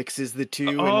like mixes the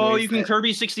two. Oh, you can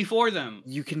Kirby 64 them.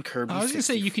 You can Kirby. I was gonna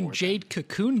say you can Jade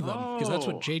Cocoon them, because that's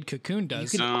what Jade Cocoon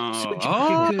does. You can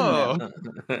Cocoon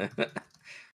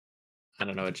I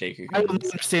don't know what Jade Cocoon. I don't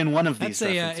understand one of these.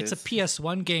 It's a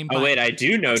PS1 game. Oh wait, I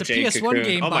do know Jade Cocoon. PS1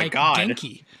 game by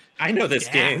Genki. I know this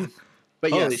game.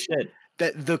 But holy yes, shit.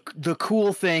 That the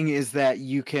cool thing is that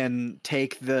you can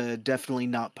take the definitely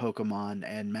not Pokemon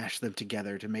and mash them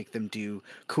together to make them do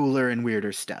cooler and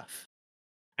weirder stuff.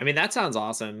 I mean, that sounds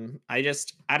awesome. I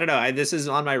don't know. This is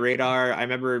on my radar. I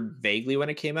remember vaguely when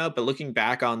it came out, but looking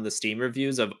back on the Steam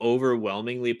reviews of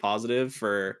overwhelmingly positive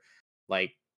for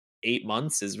like 8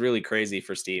 months is really crazy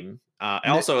for Steam.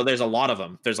 Also, there's a lot of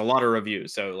them. There's a lot of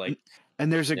reviews. So like.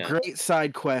 And there's a great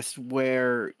side quest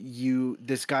where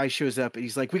this guy shows up and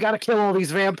he's like, "We got to kill all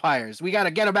these vampires. We got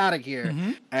to get them out of here."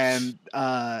 Mm-hmm. And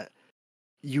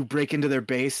you break into their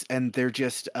base and they're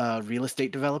just real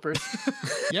estate developers.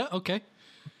 Yeah. Okay.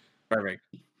 Perfect.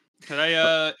 Could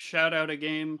I shout out a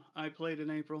game I played in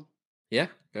April? Yeah,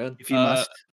 good. If you must.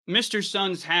 Mr.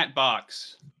 Sun's Hat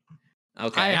Box.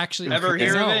 Okay. I actually ever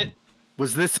hear of it?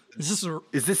 Was this?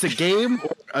 Is this a game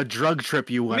or a drug trip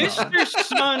you went on? Mr.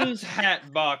 Sun's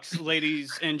Hat Box,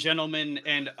 ladies and gentlemen,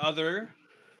 and other.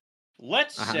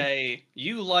 Let's say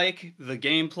you like the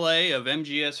gameplay of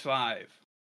MGS5,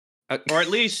 or at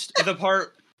least the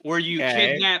part where you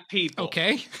kidnap people.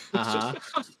 Okay. Uh-huh.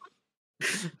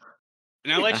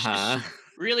 Now let's just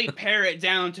really pare it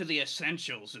down to the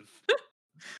essentials of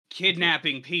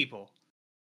kidnapping people.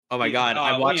 Oh my god,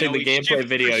 I'm watching the gameplay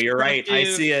video. You're right. I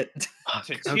see it.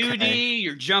 It's a 2D.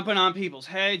 You're jumping on people's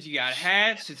heads. You got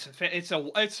hats. It's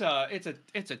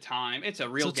a time. It's a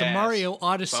real. So it's a Mario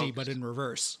Odyssey, but in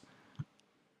reverse.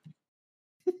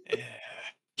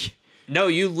 No,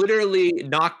 you literally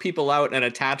knock people out and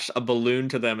attach a balloon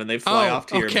to them, and they fly off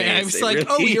to your base. Okay, I was like,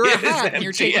 really you're a hat. And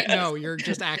you're taking. No, you're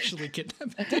just actually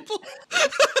kidnapping people.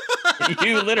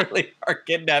 You literally are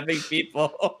kidnapping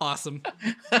people. Awesome.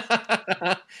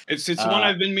 It's one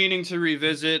I've been meaning to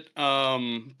revisit.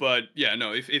 But yeah,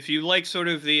 no. If you like sort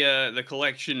of the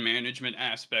collection management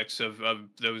aspects of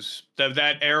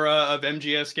that era of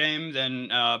MGS game, then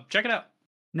check it out.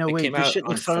 No, wait, this shit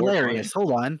looks hilarious.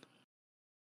 Hold on.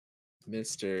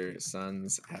 Mr.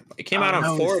 Sun's. It came out on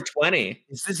 420.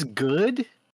 Is this good?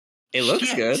 It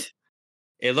looks good.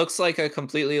 It looks like a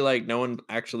completely like no one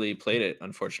actually played it,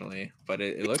 unfortunately, but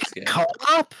it looks good.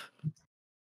 Co-op?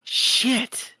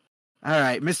 Shit. All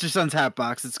right, Mr. Sun's Hat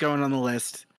Box. It's going on the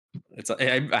list.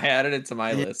 I added it to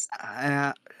my list.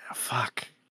 Fuck.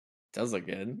 It does look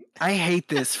good. I hate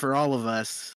this for all of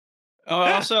us.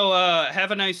 Also, Have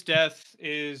a Nice Death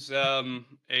is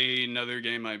another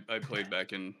game I played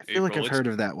back in April. I feel like I've heard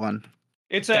of that one.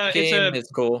 It's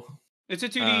cool. It's a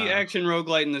 2D action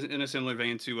roguelite in a similar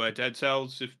vein to Dead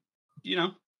Cells. If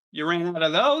you ran out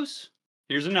of those,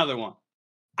 here's another one.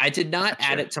 I did not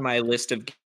add it to my list of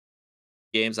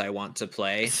games I want to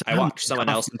play. I watched someone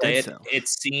else play it. It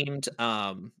seemed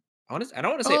I don't want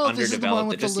to say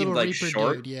underdeveloped. It just seemed like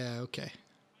short. Dude. Yeah, okay.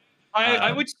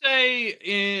 I would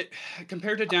say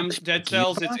compared to Dead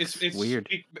Cells, it's weird.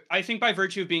 I think by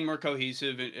virtue of being more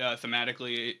cohesive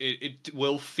thematically, it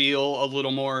will feel a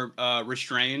little more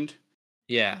restrained.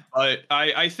 Yeah. But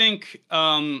I think,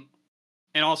 and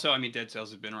also, I mean, Dead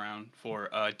Cells have been around for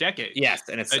decades. Yes,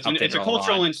 and it's a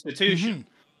cultural lot. institution.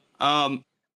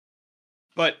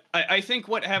 But I think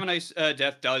what Have a Nice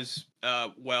Death does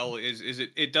well is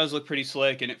it does look pretty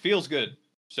slick and it feels good.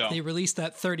 So they released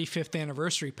that 35th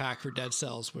anniversary pack for Dead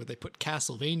Cells where they put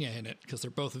Castlevania in it because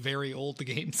they're both very old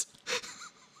games.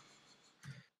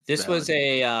 This was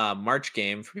a March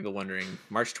game, for people wondering.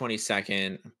 March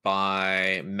 22nd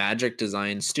by Magic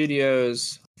Design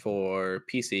Studios for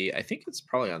PC. I think it's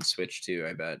probably on Switch too,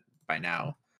 I bet, by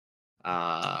now.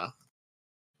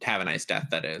 Have a Nice Death,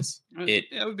 that is. It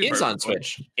is on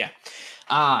Switch. Yeah.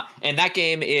 And that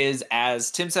game is,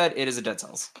 as Tim said, it is a Dead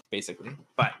Cells, basically.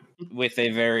 But with a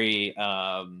very...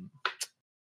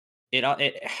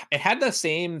 It had the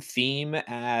same theme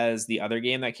as the other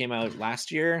game that came out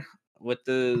last year with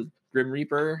the Grim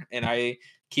Reaper, and I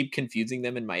keep confusing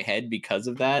them in my head because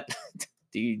of that.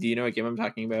 Do you know what game I'm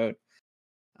talking about?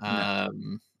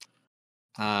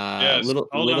 Yes.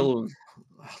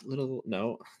 Little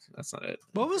no, that's not it.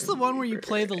 What was the one where you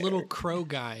play the little crow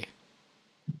guy?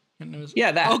 And it was,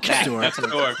 yeah, that. Okay. That's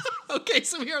an Okay,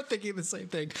 so we are thinking the same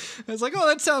thing. I was like, oh,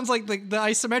 that sounds like the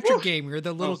isometric game where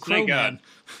the little crow man.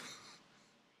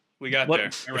 We got there.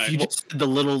 All right. If you just said the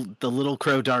little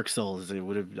crow Dark Souls, I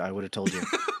would have told you.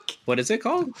 What is it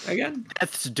called again?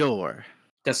 Death's Door.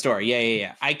 Death's Door.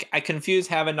 Yeah. I confuse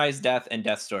Have a Nice Death and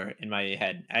Death's Door in my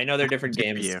head. I know they're different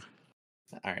games. Yeah.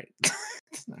 All right.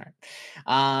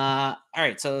 All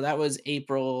right. So that was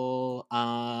April.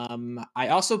 I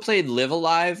also played Live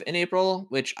Alive in April,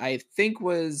 which I think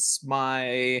was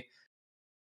my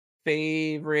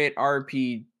favorite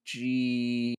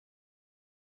RPG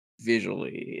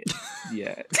visually.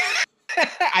 Yeah.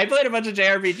 I played a bunch of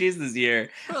JRPGs this year.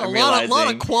 A lot of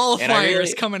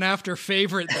qualifiers coming after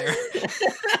favorite there.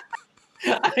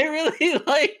 I really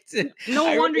liked it.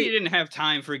 No wonder you didn't have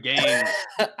time for games.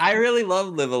 I really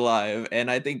love Live Alive, and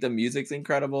I think the music's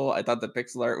incredible. I thought the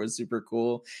pixel art was super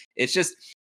cool. It's just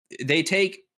they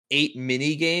take 8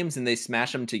 mini games and they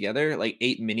smash them together, like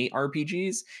 8 mini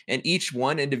RPGs, and each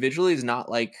one individually is not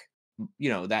like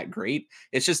that great.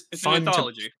 It's just fun. An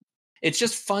anthology. It's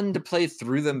just fun to play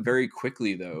through them very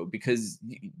quickly, though, because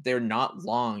they're not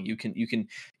long. You can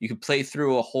play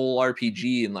through a whole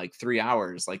RPG in like 3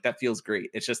 hours. Like that feels great.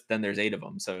 It's just then there's 8 of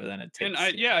them, so then it takes. And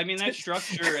I mean that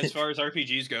structure as far as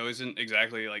RPGs go isn't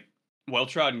exactly like well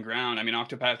trodden ground. I mean,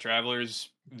 Octopath Traveler's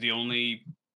the only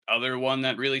other one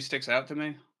that really sticks out to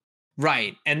me.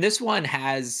 Right, and this one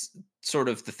has sort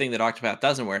of the thing that Octopath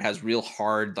doesn't, where it has real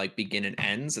hard like begin and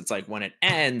ends. It's like when it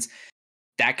ends,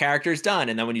 that character is done,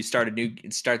 and then when you start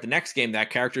the next game, that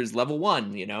character is level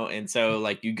 1, and so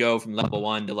like you go from level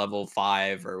 1 to level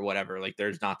 5 or whatever. Like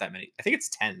there's not that many. I think it's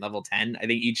 10, level 10. I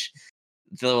think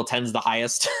the level 10 is the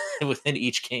highest within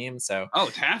each game. So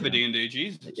it's half a D&D.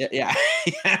 Jesus. Yeah.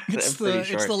 It's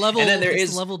the level. And then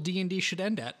the level D&D should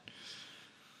end at.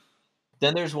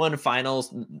 Then there's one final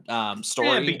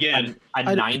story, a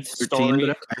ninth 13, story.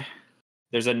 okay.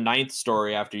 There's a 9th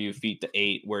story after you defeat the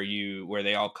 8 where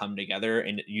they all come together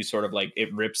and you sort of like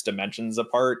it rips dimensions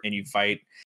apart and you fight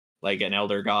like an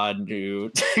elder god who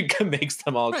makes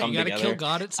them all come together. You gotta kill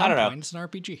God at some point. It's an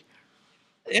RPG.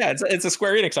 Yeah, it's a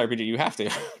Square Enix RPG. You have to.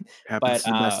 Happens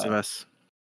to the best of us.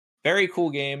 Very cool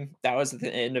game. That was at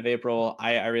the end of April.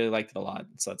 I really liked it a lot.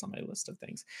 So that's on my list of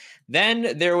things.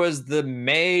 Then there was the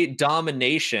May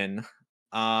Domination.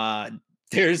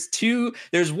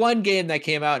 There's one game that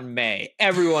came out in May.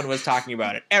 Everyone was talking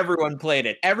about it. Everyone played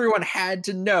it. Everyone had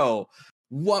to know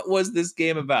what was this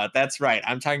game about. That's right.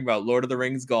 I'm talking about Lord of the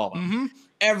Rings Gollum. Mm-hmm.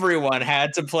 Everyone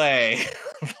had to play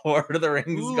Lord of the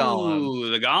Rings Gollum. Ooh,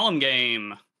 the Gollum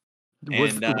game.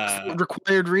 Was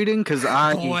required reading? Because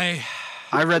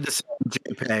I read the same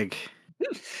JPEG.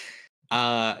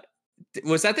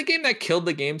 Was that the game that killed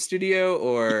the game studio?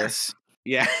 Or yes.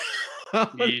 Yeah.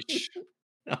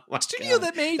 Studio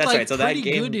that made pretty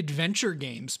good adventure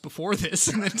games before this,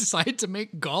 and then decided to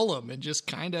make Gollum and just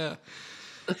kind of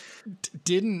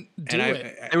didn't do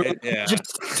it.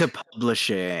 Just to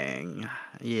publishing.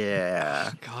 Yeah.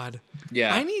 Oh, God.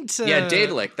 Yeah. I need to. Yeah,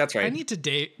 Daedalic. That's right. I need to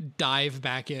dive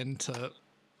back into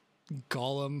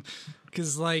Gollum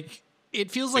because, like, it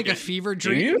feels like a fever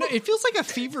dream. No, it feels like a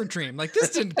fever dream. Like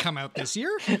this didn't come out this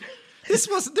year. There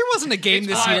wasn't a game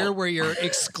this year where your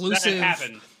exclusive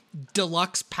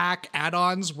deluxe pack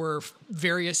add-ons were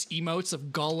various emotes of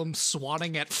Gollum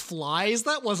swatting at flies.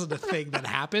 That wasn't a thing that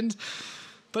happened.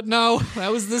 But no,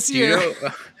 that was this year.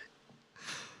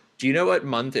 Do you know what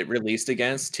month it released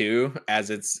against too, as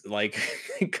its like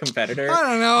competitor? I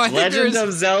don't know. I think Legend there's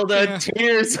of Zelda: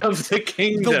 Tears of the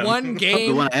Kingdom. the one The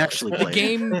game, one I actually the played.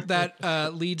 game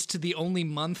that leads to the only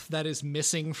month that is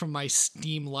missing from my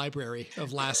Steam library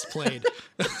of last played.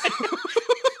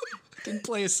 Didn't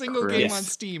play a single game Chris. on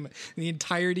Steam in the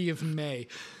entirety of May.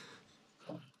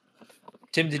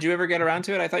 Tim, did you ever get around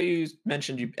to it? I thought you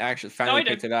mentioned you actually I finally did.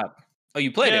 picked it up. Oh,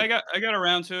 you played Yeah, it. I got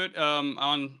around to it on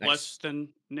Nice. less than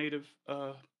native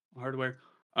hardware.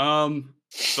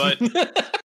 But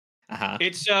Uh-huh.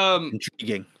 it's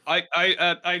Intriguing.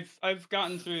 I've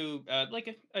gotten through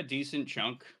like a decent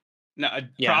chunk. No,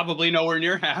 Yeah. probably nowhere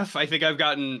near half. I think I've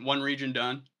gotten one region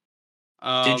done.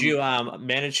 Did you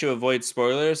manage to avoid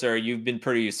spoilers, or you've been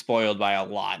pretty spoiled by a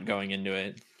lot going into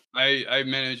it? I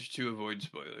managed to avoid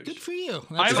spoilers. Good for you.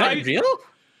 Is that real?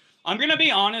 I'm gonna be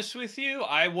honest with you.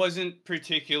 I wasn't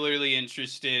particularly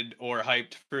interested or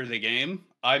hyped for the game.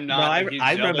 I'm not. No, a huge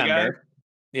I Zelda remember. guy.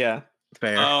 Yeah.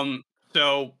 Fair.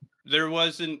 So there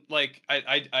wasn't like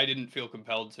I didn't feel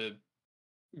compelled to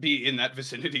be in that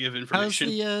vicinity of information.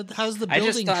 How's the I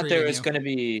building just thought there treating was you? going to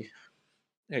be.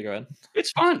 Yeah, go ahead.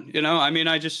 It's fun, you know. I mean,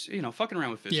 I just fucking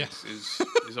around with Yeah. physics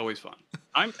is always fun.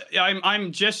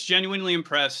 I'm just genuinely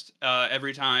impressed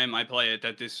every time I play it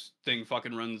that this thing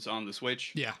fucking runs on the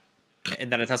Switch. Yeah.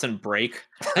 And then it doesn't break.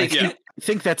 Yeah. I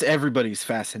think that's everybody's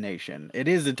fascination. It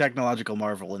is a technological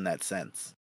marvel in that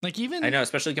sense. Like even I know,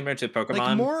 especially compared to Pokemon.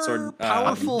 like more Sword,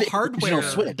 powerful the original hardware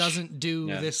Switch. doesn't do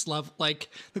Yeah. this level. Like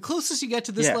the closest you get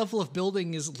to this Yeah. level of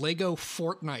building is Lego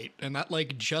Fortnite, and that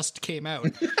like just came out,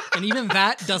 and even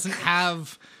that doesn't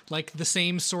have like the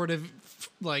same sort of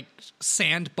like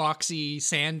sandboxy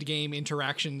sand game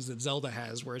interactions that Zelda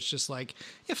has, where it's just like,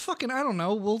 yeah, fucking, I don't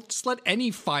know, we'll just let any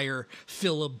fire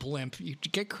fill a blimp. You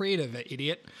get creative,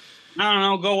 idiot. I don't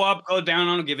know. Go up, go down.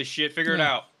 I don't give a shit. Figure it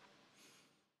Yeah. out.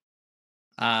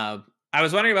 I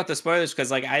was wondering about the spoilers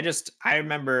because, like, I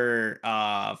remember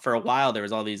for a while there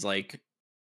was all these like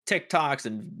TikToks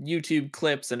and YouTube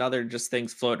clips and other just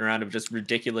things floating around of just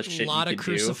ridiculous shit Lot you of could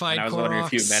crucified do. And I was wondering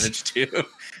if you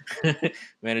Koroks.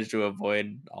 managed to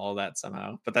avoid all that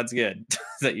somehow. But that's good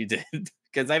that you did,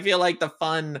 because I feel like the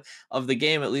fun of the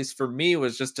game, at least for me,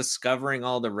 was just discovering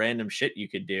all the random shit you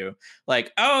could do.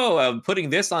 Like, oh, putting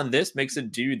this on this makes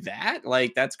it do that.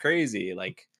 Like, that's crazy.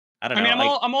 Like, I don't know. I mean,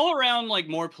 like, I'm all around like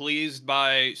more pleased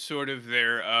by sort of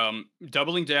their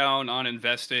doubling down on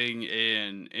investing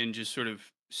in just sort of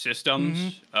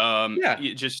systems. Yeah.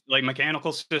 Just like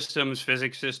mechanical systems,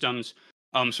 physics systems,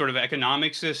 sort of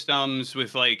economic systems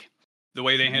with like the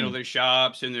way they handle their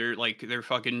shops and their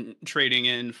fucking trading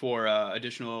in for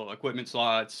additional equipment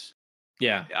slots.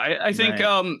 yeah. I think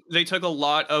Right. they took a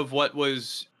lot of what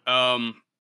was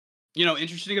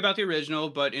interesting about the original,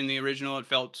 but in the original it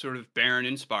felt sort of barren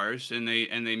and sparse, and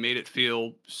they made it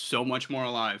feel so much more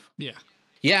alive. Yeah.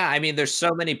 Yeah, I mean, there's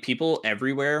so many people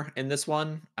everywhere in this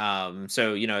one.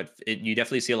 So you know, you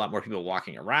definitely see a lot more people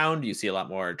walking around. You see a lot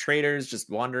more traders just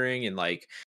wandering, and like,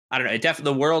 I don't know,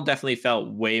 the world definitely felt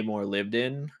way more lived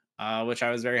in, which I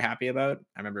was very happy about.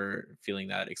 I remember feeling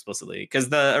that explicitly because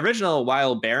the original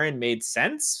Wild Baron made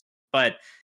sense, but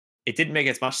it didn't make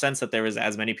as much sense that there was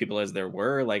as many people as there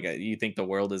were. Like, you think the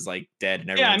world is like dead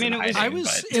and Yeah, I everyone's mean, in it was- hiding, I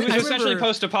was- but- It was I essentially remember- I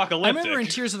post-apocalyptic. remember in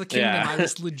Tears of the Kingdom, Yeah. I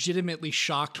was legitimately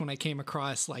shocked when I came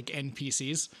across like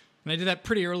NPCs, and I did that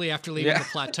pretty early after leaving Yeah. the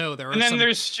plateau. There were And then some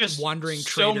there's just wandering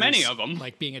so traders, many of 'em.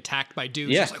 like being attacked by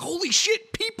dudes. Yeah. It's like, holy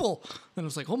shit, people! And I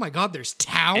was like, oh my god, there's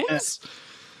towns.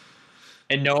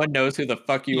 and no one knows who the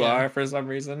fuck you Yeah. are for some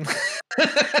reason.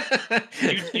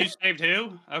 you saved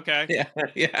who? Okay. Yeah,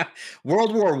 yeah.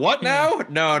 World War what now?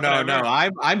 No. Whatever.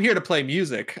 I'm here to play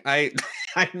music.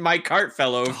 My cart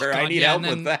fell over. Oh, I God, need yeah, help and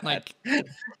with then, that. Like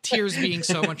Tears being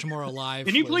so much more alive.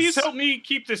 Can you please was- help me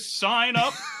keep this sign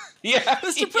up? yeah,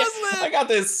 Mr. yeah, President! I got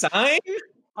this sign.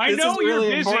 I This know is you're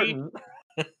really busy. important.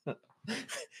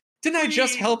 Didn't I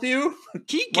just help you?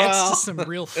 He gets Well- to some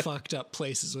real fucked up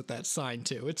places with that sign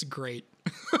too. It's great.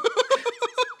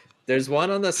 There's one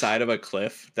on the side of a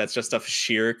cliff that's just a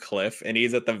sheer cliff, and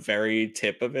he's at the very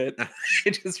tip of it. I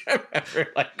just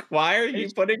remember, like, why are you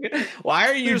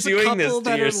There's a doing couple this to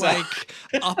that yourself?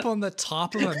 are like up on the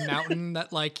top of a mountain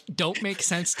that like don't make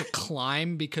sense to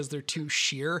climb because they're too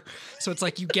sheer. So it's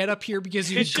like you get up here because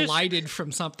you It's just- glided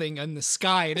from something in the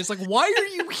sky, and it's like, why are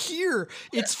you here?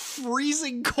 It's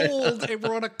freezing cold, and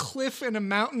we're on a cliff in a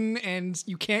mountain, and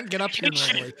you can't get up here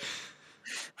normally.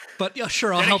 But yeah,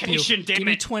 sure, I'll help you. Dedication, damn Give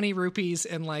me it. 20 rupees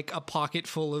and like a pocket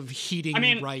full of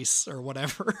heating rice or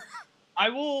whatever. I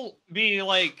will be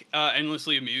like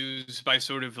endlessly amused by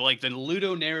sort of like the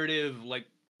ludo narrative, like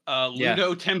Yeah.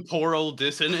 ludotemporal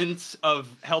dissonance of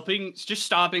just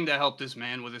stopping to help this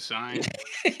man with a sign.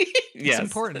 Yes.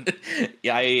 important.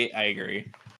 Yeah, I agree.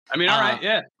 I mean, all right,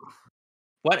 yeah.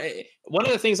 One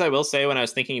of the things I will say when I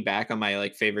was thinking back on my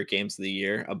like favorite games of the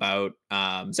year about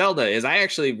Zelda is I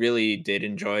actually really did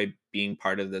enjoy being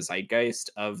part of the zeitgeist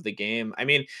of the game. I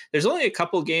mean, there's only a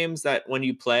couple games that when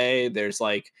you play, there's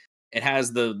like it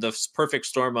has the perfect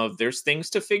storm of there's things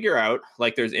to figure out,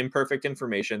 like there's imperfect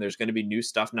information, there's going to be new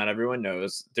stuff not everyone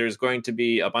knows. There's going to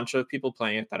be a bunch of people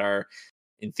playing it that are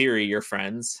in theory your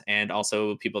friends and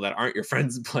also people that aren't your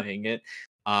friends playing it.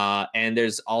 And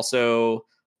there's also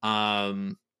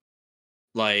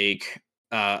like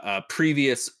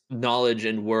previous knowledge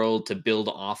and world to build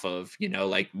off of, you know,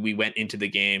 like we went into the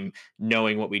game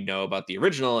knowing what we know about the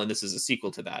original and this is a sequel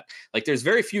to that. Like there's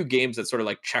very few games that sort of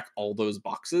like check all those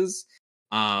boxes.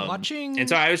 And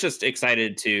so I was just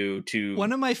excited to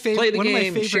one of my play the one game, of my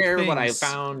favorite share things what I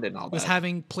found and all that. Was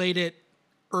having played it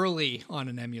early on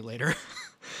an emulator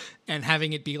and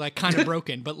having it be like kind of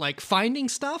broken, but like finding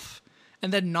stuff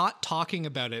and then not talking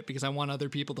about it because I want other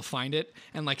people to find it,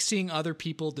 and like seeing other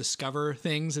people discover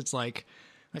things. It's like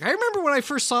I remember when I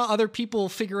first saw other people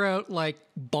figure out like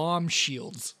bomb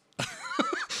shields. I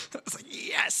was like,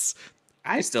 yes.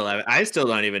 I still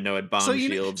don't even know what bomb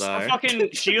shields are.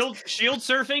 Fucking shield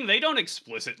surfing, they don't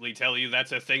explicitly tell you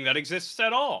that's a thing that exists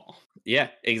at all. Yeah,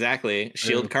 exactly.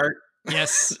 Shield cart.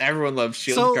 Yes. Everyone loves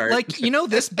shield cart. So like, you know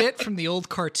this bit from the old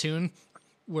cartoon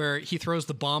where he throws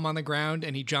the bomb on the ground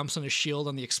and he jumps on his shield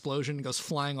on the explosion and goes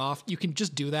flying off? You can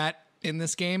just do that in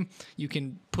this game. You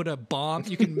can put a bomb,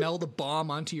 you can meld a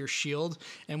bomb onto your shield,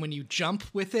 and when you jump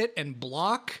with it and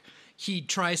block, he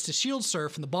tries to shield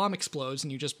surf and the bomb explodes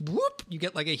and you just whoop, you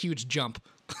get like a huge jump.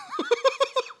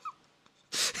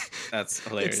 That's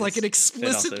hilarious. It's like an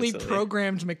explicitly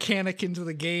programmed mechanic into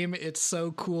the game. It's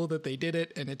so cool that they did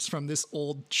it, and it's from this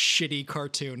old shitty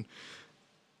cartoon.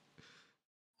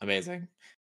 Amazing.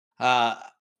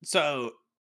 So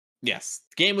yes,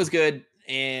 the game was good,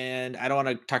 and I don't want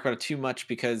to talk about it too much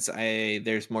because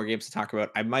there's more games to talk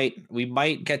about. We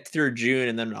might get through June,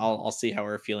 and then I'll see how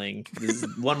we're feeling. This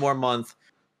is one more month.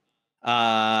 Wait.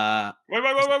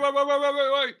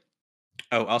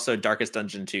 Oh, also Darkest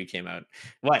Dungeon 2 came out.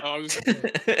 What?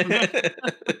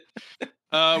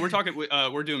 We're talking.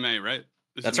 We're doing May, right?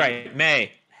 That's right,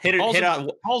 May. Hit on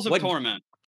Halls of Torment.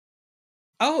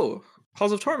 Oh,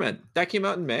 Halls of Torment. That came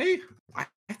out in May? I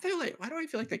feel like, why do I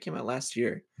feel like that came out last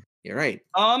year? You're right.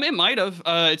 It might have.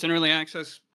 It's an early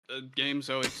access game,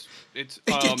 so it's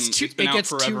been out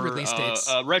forever. 2 release dates.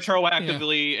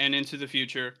 Retroactively and into the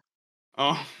future.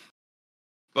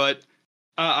 But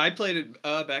I played it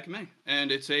back in May,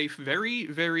 and it's a very,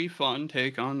 very fun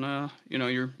take on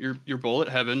your bullet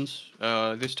heavens.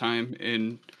 This time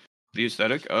in the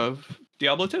aesthetic of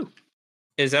Diablo 2.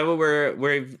 Is that what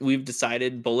we've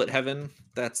decided? Bullet heaven?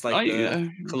 That's like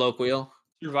colloquial.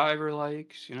 Survivor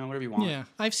likes, whatever you want. Yeah,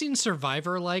 I've seen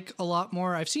Survivor like a lot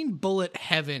more. I've seen Bullet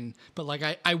Heaven, but like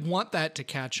I want that to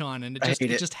catch on, and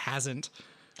it just hasn't.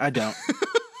 I don't.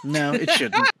 No, it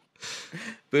shouldn't.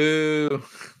 Boo.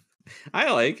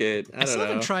 I like it. I still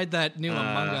haven't tried that new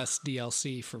Among Us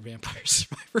DLC for Vampire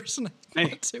Survivors, and I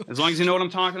want to. As long as you know what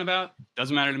I'm talking about,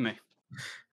 doesn't matter to me.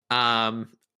 I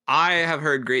have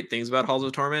heard great things about Halls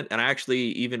of Torment, and I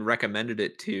actually even recommended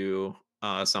it to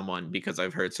someone because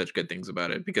I've heard such good things about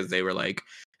it, because they were like,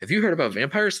 have you heard about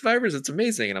Vampire Survivors? It's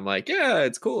amazing. And I'm like, yeah,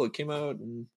 it's cool. It came out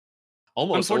and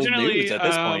almost old news at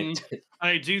this point.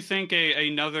 I do think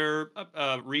another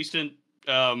recent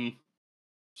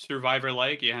Survivor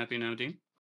like. You happy now, Dean?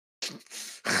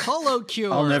 Hollow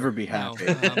Cure. I'll never be happy.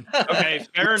 No, okay,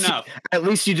 fair enough. At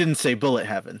least you didn't say Bullet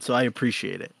Heaven, so I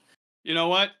appreciate it. You know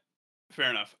what?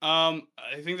 Fair enough. I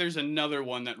think there's another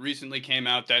one that recently came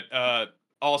out that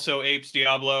also apes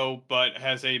Diablo, but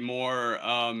has a more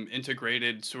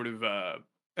integrated sort of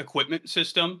equipment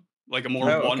system, like a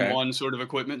more one-one sort of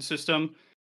equipment system.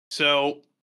 So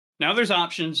now there's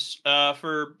options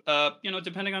for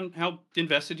depending on how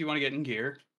invested you want to get in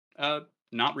gear.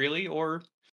 Not really, or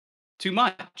too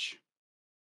much.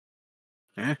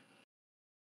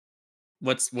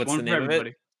 What's the name of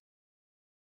it?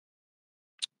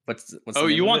 What's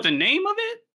you want the name of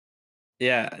it?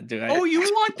 Yeah, do I? Oh, you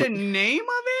want the name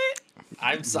of it?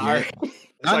 I'm sorry. So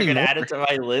I can add it to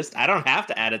my list. I don't have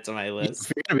to add it to my list.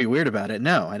 If you're gonna be weird about it,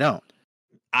 no, I don't.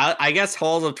 I guess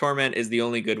Halls of Torment is the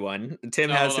only good one. Tim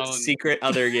has his secret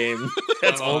other game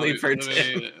that's only for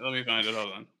Tim. Let me find it.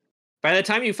 Hold on. By the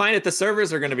time you find it, the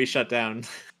servers are going to be shut down.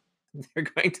 They're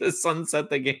going to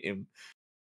sunset the game.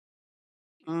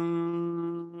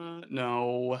 No,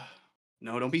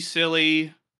 don't be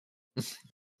silly.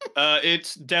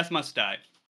 It's Death Must Die.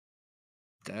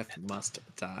 Death Must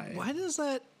Die. Why does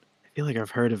that? I feel like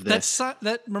I've heard of this.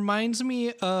 That reminds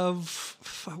me of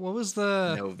what was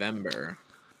the November.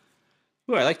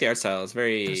 Ooh, I like the art style. It's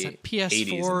very there's that 80s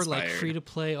PS4 like inspired. free to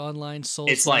play online Souls.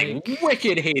 It's like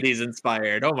wicked Hades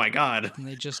inspired. Oh my god! And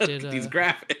they just Look did at these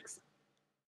graphics.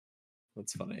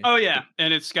 That's funny. Oh yeah,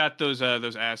 and it's got those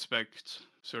aspects,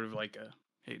 sort of like a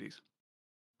Hades.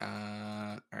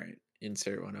 All right.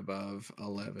 Insert one above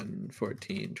 11,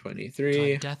 14,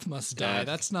 23. Death Must Die.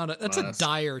 Death That's a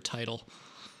dire title.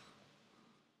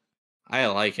 I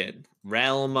like it.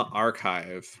 Realm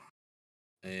Archive.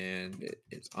 And it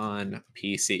is on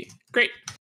PC. Great.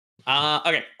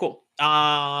 Okay, cool.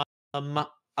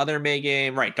 Other May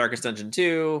game, right? Darkest Dungeon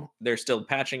 2. They're still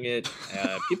patching it.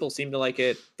 People seem to like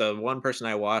it. The one person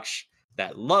I watch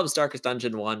that loves Darkest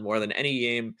Dungeon 1 more than any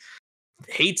game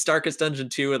hates Darkest Dungeon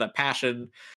 2 with a passion.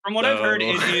 From what I've heard,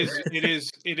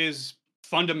 it is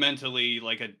fundamentally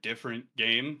like a different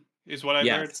game, is what I've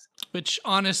heard. Which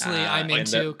honestly I'm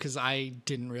into, because I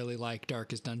didn't really like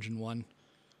Darkest Dungeon 1.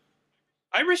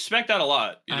 I respect that a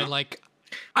lot. You know?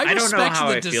 I respect how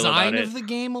the I feel design about of the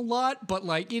game a lot, but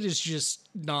like it is just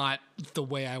not the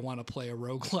way I want to play a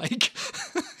roguelike.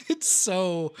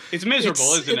 It's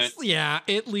miserable, isn't it? Yeah,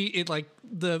 it like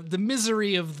the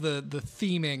misery of the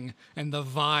theming and the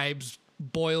vibes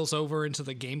boils over into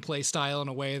the gameplay style in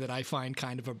a way that I find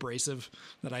kind of abrasive,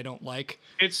 that I don't like.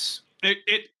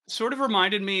 It sort of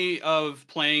reminded me of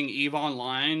playing EVE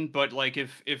Online, but like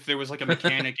if there was like a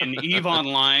mechanic in EVE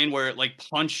Online where it like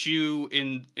punched you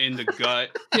in the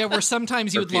gut. Yeah, where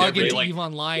sometimes you would log into like EVE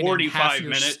Online and half your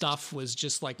minutes. stuff was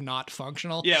just like not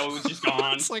functional. Yeah, it was just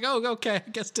gone. It's like, oh, okay, I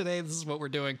guess today this is what we're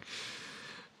doing.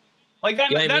 Like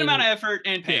that amount of effort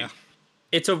and pain. Yeah.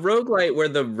 It's a roguelite where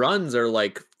the runs are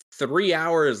like 3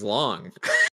 hours long.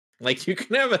 Like you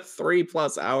can have a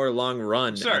 3+ hour long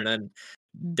run and then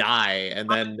die and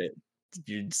then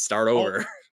you start over.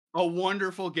 A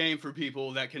wonderful game for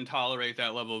people that can tolerate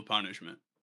that level of punishment.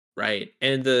 Right.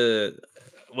 And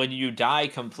when you die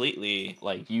completely,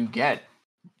 like you get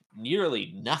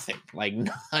nearly nothing, like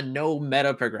no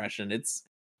meta progression. It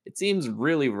seems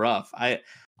really rough. I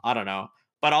don't know.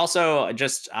 But also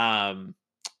just from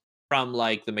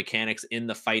like the mechanics in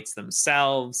the fights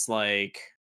themselves, like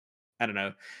I don't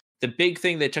know. The big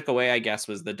thing they took away, I guess,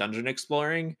 was the dungeon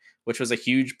exploring, which was a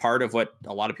huge part of what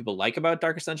a lot of people like about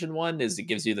Darkest Dungeon 1, is it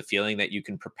gives you the feeling that you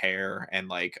can prepare and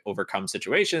like overcome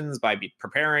situations by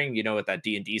preparing, with that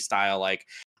D&D style, like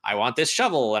I want this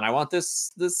shovel and I want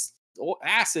this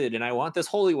acid and I want this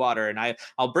holy water and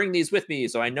I'll bring these with me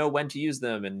so I know when to use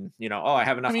them, and I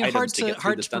have enough items to get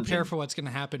through this dungeon. Prepare for what's going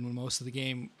to happen when most of the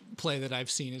game play that I've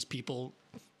seen is people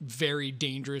very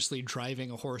dangerously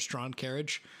driving a horse-drawn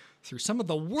carriage through some of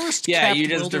the worst kept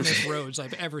wilderness roads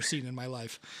I've ever seen in my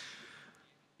life.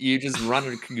 You just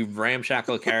you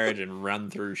ramshackle carriage and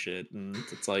run through shit, and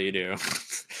that's all you do.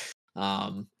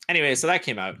 Anyway, so that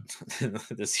came out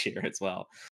this year as well.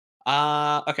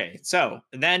 Okay, so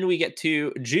then we get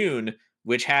to June,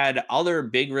 which had other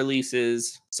big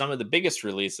releases, some of the biggest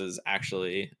releases,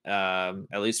 actually,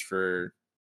 at least for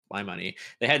my money.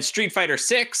 They had Street Fighter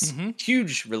 6,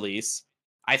 huge release.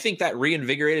 I think that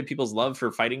reinvigorated people's love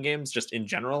for fighting games just in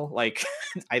general. Like,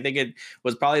 I think it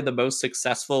was probably the most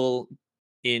successful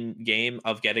in game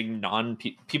of getting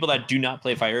people that do not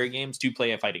play fighting games to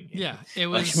play a fighting game. Yeah, it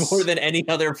was like, more than any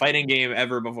other fighting game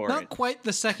ever before. Not quite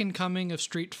the second coming of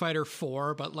Street Fighter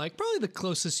 4, but like probably the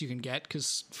closest you can get,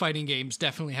 because fighting games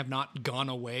definitely have not gone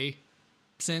away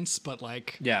since. But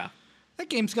like, yeah, that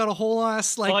game's got a whole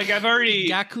ass like I've already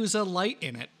Yakuza Light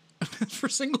in it. For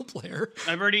single player,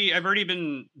 I've already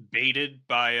been baited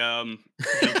by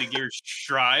Guilty Gear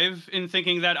Strive in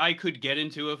thinking that I could get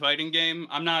into a fighting game.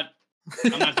 I'm not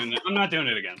doing it. I'm not doing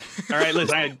it again. All right,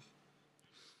 listen,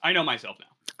 I know myself now.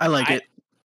 I like it.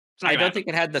 I don't think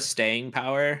it had the staying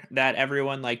power that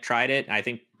everyone like tried it. I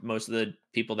think most of the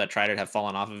people that tried it have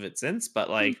fallen off of it since, but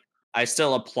like I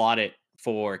still applaud it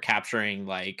for capturing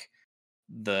like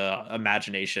the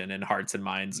imagination and hearts and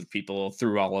minds of people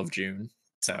through all of June.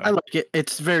 So I like it.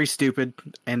 It's very stupid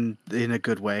and in a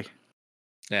good way.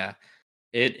 Yeah,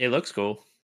 it looks cool.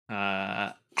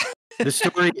 The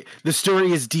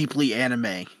story is deeply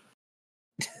anime,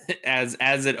 as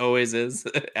it always is.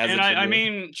 I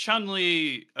mean,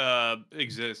 Chun-Li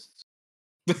exists.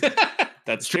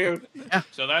 That's true. Yeah,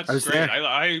 so that's great.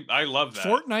 I love that.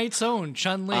 Fortnite's own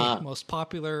Chun-Li, most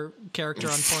popular character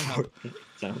on Pornhub.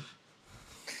 So.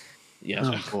 Yeah.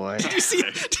 Oh boy. Did you see?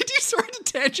 Did you sorry to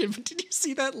tangent? But did you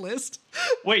see that list?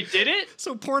 Wait, did it?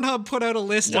 So Pornhub put out a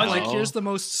list of like No. here's the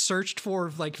most searched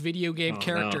for like video game Oh,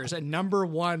 characters, and number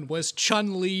 1 was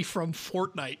Chun-Li from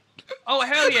Fortnite. Oh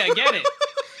hell yeah, get it.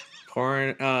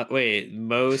 Wait,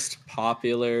 most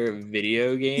popular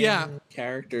video game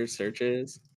character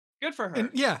searches. Good for her. And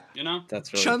yeah, You know?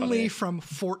 That's really Chun-Li funny. from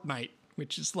Fortnite,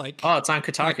 which is like, Oh, it's on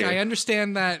Kotaku. like I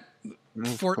understand that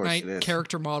Of course it Fortnite is.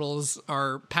 character models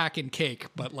are packing cake,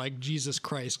 but like Jesus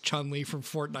Christ, Chun-Li from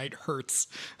Fortnite hurts.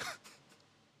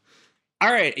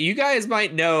 All right, you guys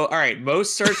might know. All right,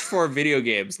 most searched for video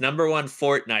games. Number 1,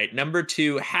 Fortnite. Number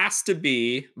 2 has to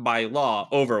be by law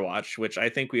Overwatch, which I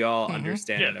think we all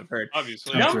understand and have heard.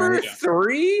 Obviously. That's Number right.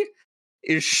 3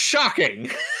 is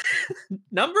shocking.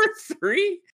 Number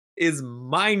 3 is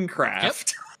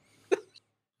Minecraft.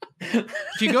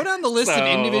 If you go down the list of So-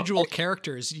 individual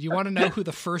characters, you want to know who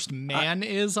the first man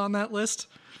is on that list?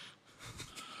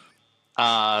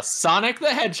 Sonic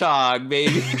the Hedgehog,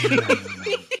 baby.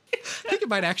 I think it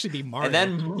might actually be Mario. And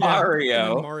then Yeah, Mario.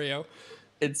 and then Mario.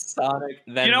 It's Sonic,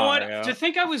 then You know Mario. what? To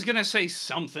think I was gonna say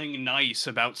something nice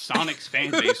about Sonic's fan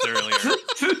base earlier.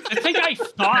 To think I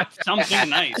thought something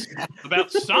nice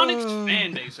about Sonic's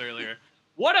fan base earlier.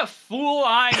 What a fool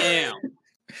I am.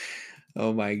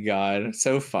 Oh my god,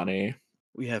 so funny.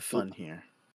 We have fun here.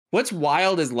 What's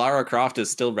wild is Lara Croft is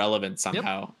still relevant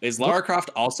somehow. Is Lara Croft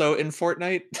also in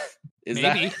Fortnite? Is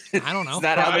Maybe. I don't know. Is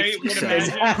that how I the, would is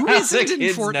imagine. that Who how isn't the in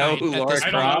kids know Fortnite who at Lara this I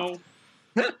Croft?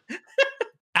 don't know.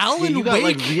 Alan you got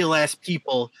Wake. like real ass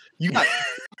people. You got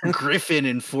Griffin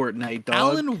in Fortnite, dog.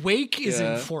 Alan Wake is in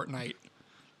Yeah. Fortnite.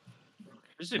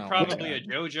 Is it Oh, probably yeah. a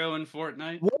JoJo in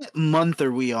Fortnite? What month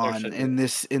are we on should in be.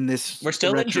 this We're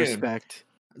still in June. retrospect?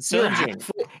 Still in We're June.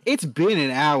 It's been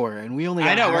an hour and we only.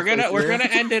 I got know we're halfway gonna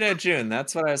through. end it at June.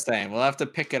 That's what I was saying. We'll have to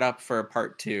pick it up for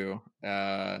part 2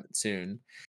 soon.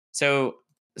 So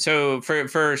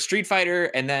for Street Fighter,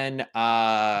 and then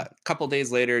a couple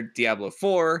days later Diablo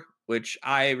 4, which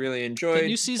I really enjoyed. The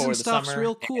new season for the stuff's summer.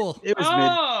 real cool. It was mid.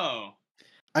 Oh,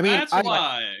 I mean, that's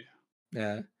why.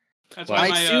 Yeah. That's Well, why I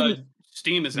my assume-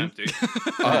 Steam is empty.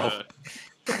 Oh.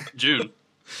 June.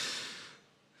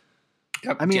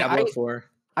 Yep, I mean, Diablo 4.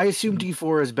 I assume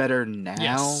D4 is better now,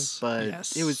 Yes, but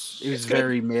yes. it was It's good.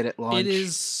 very mid at launch. It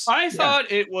is I thought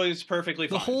it was perfectly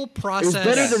the fine. whole It was process.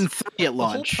 better than 3 at the whole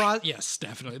launch. yes,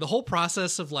 definitely. The whole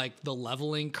process of like the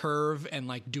leveling curve and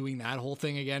like doing that whole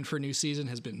thing again for new season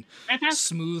has been Fantastic.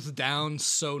 smoothed down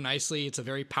so nicely. It's a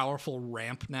very powerful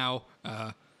ramp now.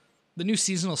 The new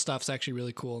seasonal stuff's actually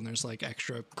really cool, and there's like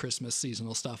extra Christmas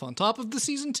seasonal stuff on top of the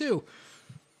season 2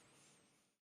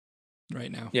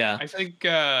 right now. Yeah. I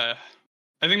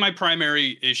think my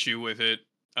primary issue with it,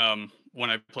 when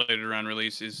I played it around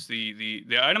release, is the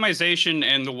itemization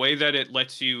and the way that it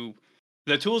lets you,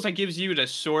 the tools that gives you to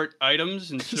sort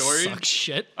items and storage. Sucks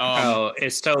shit.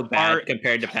 It's so bad are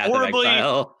compared to Path horribly- of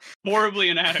Exile. Horribly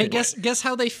Hey, inadequate. guess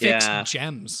how they fixed Yeah.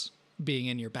 gems being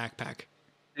in your backpack.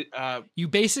 Uh, You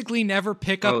basically never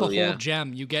pick up Oh, a whole yeah.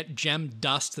 gem. You get gem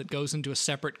dust that goes into a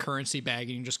separate currency bag,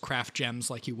 and you just craft gems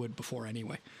like you would before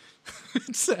anyway.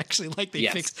 It's actually like they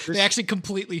Yes. fixed. They actually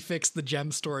completely fixed the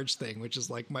gem storage thing, which is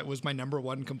like was my number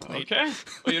one complaint. okay.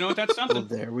 Well, you know what? That's Well, something.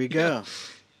 there we go.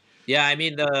 Yeah, I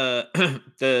mean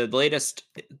the latest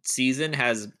season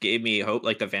has gave me hope.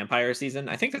 Like the vampire season,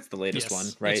 I think that's the latest Yes,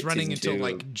 one, right? It's running Season until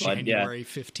 2 like of Blood, yeah. January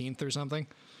 15th or something.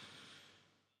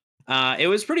 It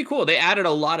was pretty cool. They added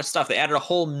a lot of stuff. They added a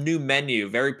whole new menu,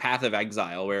 very Path of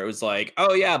Exile, where it was like,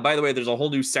 oh yeah, by the way, there's a whole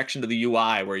new section to the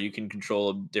UI where you can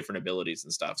control different abilities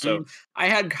and stuff. So I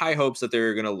had high hopes that they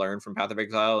were going to learn from Path of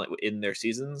Exile in their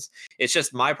seasons. It's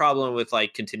just my problem with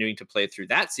like continuing to play through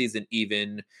that season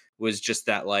even was just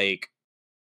that like,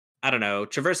 I don't know,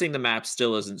 traversing the map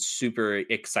still isn't super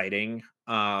exciting.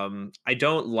 I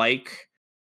don't like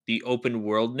the open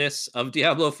worldness of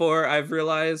Diablo 4, I've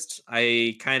realized.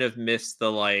 I kind of miss the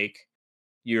like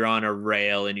you're on a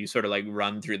rail and you sort of like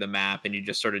run through the map and you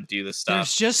just sort of do the stuff.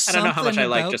 There's just I don't know how much something I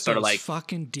like about just sort of those like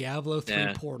fucking Diablo 3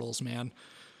 Yeah. portals, man.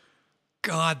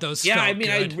 God, those yeah, felt I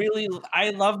mean, good.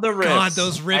 I love the riffs. God,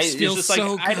 those riffs it's feel just like,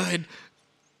 so I good.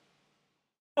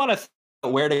 want to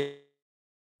where to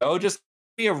go. Just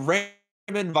be a random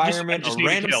environment, just a need to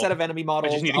random kill. set of enemy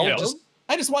models. need to I'll kill.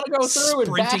 I just want to go through and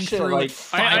Sprinting bash it. through Like at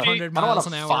 500 I don't miles want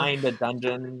an to hour. find a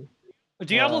dungeon.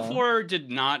 Diablo 4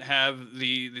 did not have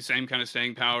the same kind of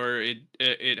staying power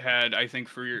it had, I think,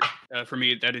 for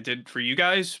me that it did for you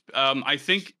guys. I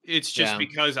think it's just Yeah.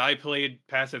 because I played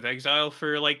Path of Exile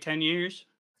for like 10 years.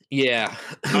 Yeah,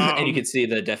 and you Um, can see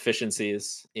the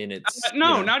deficiencies in its.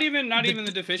 No, you know. not even The-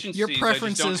 the deficiencies. your I just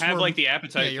preferences don't have were like the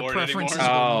appetite your for it anymore. preferences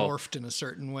Oh. were morphed in a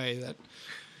certain way that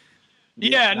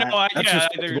Yeah, no, That's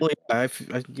they're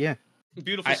respectable. Yeah.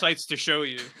 beautiful sights to show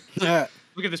you. Yeah.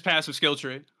 Look at this passive skill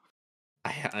trait.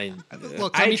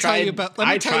 Look, let me tell you about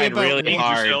really War-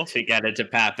 hard yourself. to get into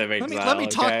Path of let Exile. me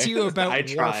talk to you about I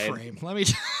tried. Warframe.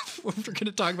 We're going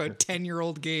to talk about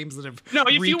 10-year-old games that have No,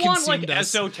 if you want like reconsumed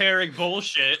us. esoteric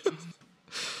bullshit.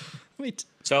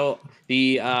 So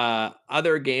the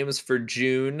other games for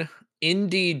June,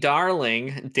 indie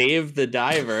darling Dave the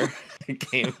Diver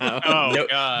came out. Oh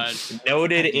God!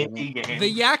 Noted indie game.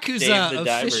 The Dave Yakuza the of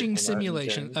Diver fishing came out in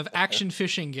simulation, June. of action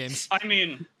fishing games. I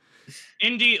mean,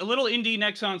 a little indie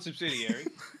Nexon subsidiary.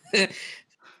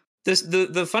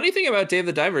 The funny thing about Dave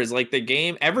the Diver is like the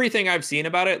game, everything I've seen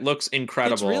about it looks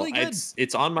incredible. It's really good.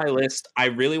 It's on my list. I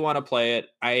really want to play it.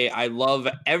 I love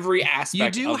every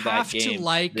aspect You do of that have game. to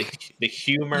like the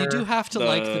humor. You do have to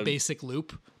like the basic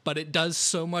loop, but it does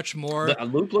so much more. The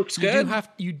loop looks good.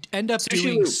 You end up Sushi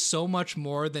doing loop. so much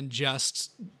more than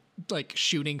just like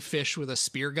shooting fish with a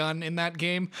spear gun in that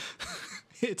game.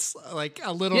 It's like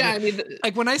a little bit, I mean,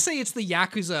 like when I say it's the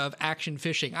Yakuza of action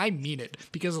fishing, I mean it,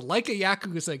 because like a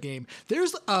Yakuza game,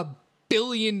 there's a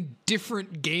billion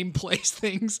different gameplay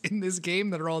things in this game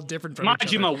that are all different from each other.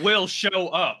 Majima will show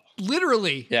up.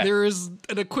 Literally, Yeah. there is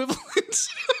an equivalent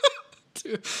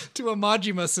to a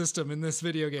Majima system in this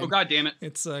video game. Oh God damn it!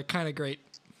 It's kind of great.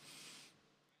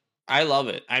 I love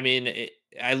it. I mean,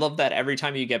 I love that every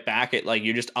time you get back,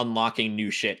 you're just unlocking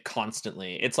new shit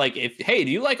constantly. It's like, hey,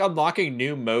 do you like unlocking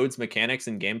new modes, mechanics,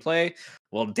 and gameplay?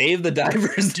 Well, Dave the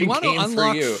Diver is Do you want to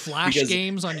unlock for you. Flash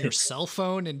games on your cell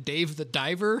phone and Dave the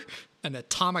Diver and a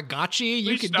Tamagotchi?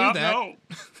 You can do that. No.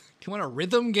 You want a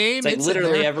rhythm game? It's in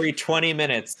literally there. every 20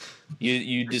 minutes,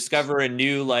 you discover a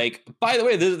new, by the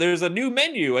way, there's a new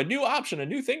menu, a new option, a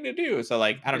new thing to do. So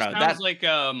I don't know. That like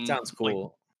sounds cool.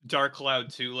 Like Dark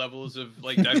Cloud 2 levels of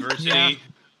diversity. Yeah.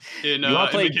 In, you want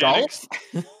to play mechanics.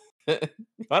 golf? You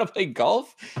want to play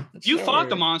golf? You Sure. fought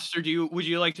the monster. Would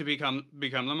you like to become the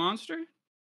monster?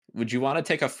 Would you want to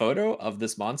take a photo of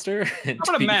this monster? How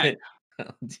about a mech?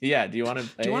 Yeah. Do you want to?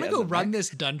 Do you want to go run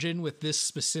this dungeon with this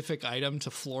specific item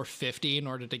to floor 50 in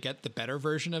order to get the better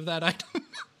version of that item?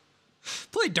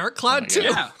 Play Dark Cloud 2.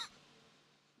 Yeah.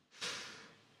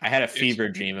 I had a fever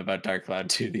dream about Dark Cloud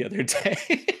 2 the other day.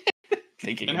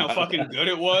 Thinking And how about fucking that. good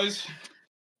it was.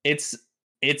 It's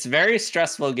very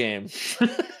stressful game.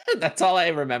 That's all I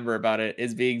remember about it,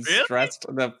 is being Really? stressed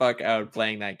the fuck out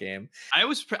playing that game.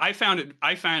 I found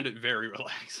it very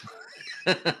relaxing.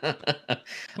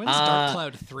 When's Dark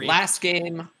Cloud 3? Last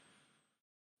game.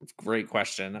 Great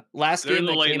question. Last They're game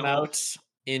that late came in the hole. out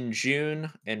in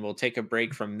June, and we'll take a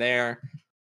break from there.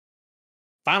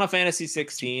 Final Fantasy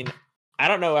 16. I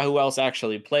don't know who else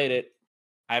actually played it.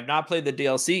 I have not played the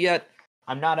DLC yet.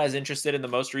 I'm not as interested in the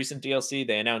most recent DLC.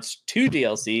 They announced 2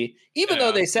 DLC, even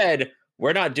though they said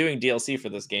we're not doing DLC for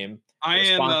this game. I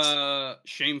am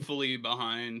shamefully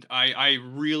behind. I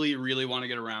really, really want to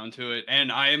get around to it,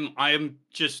 and I am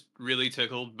just really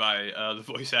tickled by the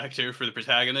voice actor for the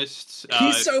protagonists.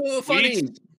 He's so funny.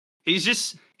 He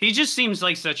just seems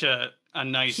like such a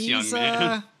nice young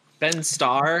man. Ben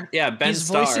Starr. Yeah, Ben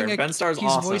Starr. Ben Starr's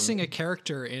awesome. He's voicing a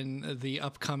character in the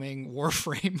upcoming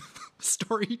Warframe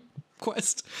story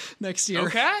quest next year.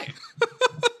 Okay.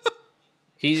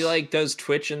 He does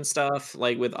Twitch and stuff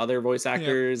with other voice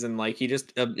actors, and he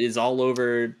just is all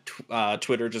over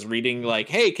Twitter just reading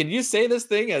hey, can you say this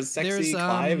thing as sexy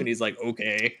Clive? And he's like,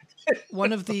 okay.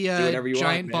 One of the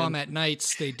Giant want, Bomb at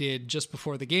Nights they did just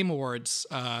before the Game Awards,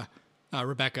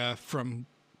 Rebecca from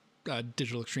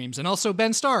Digital Extremes, and also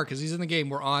Ben Starr, because he's in the game,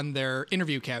 were on their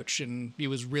interview couch, and he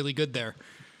was really good there.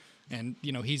 And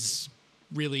he's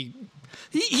really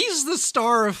he's the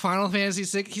star of Final Fantasy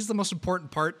 6. He's the most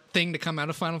important thing to come out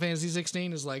of Final Fantasy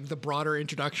 16 is the broader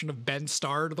introduction of Ben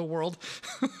Starr to the world.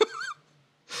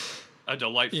 A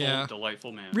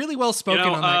delightful man. Really well spoken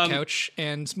on that couch,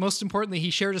 and most importantly, he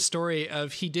shared a story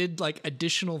of he did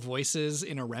additional voices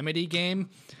in a Remedy game.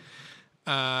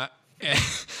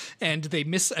 And they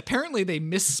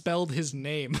misspelled his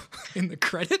name in the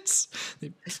credits.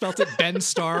 They spelled it Ben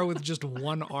Starr with just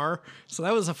one R. So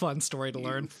that was a fun story to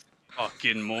learn.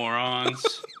 Fucking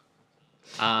morons.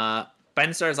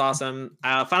 Ben Starr is awesome.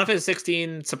 Final Fantasy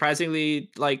 16,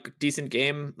 surprisingly decent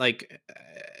game.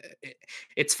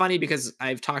 It's funny because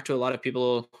I've talked to a lot of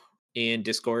people in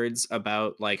Discords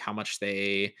about how much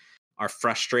they are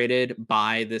frustrated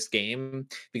by this game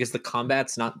because the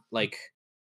combat's not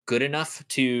good enough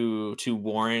to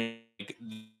warrant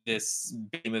this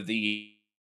game of the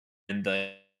and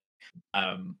the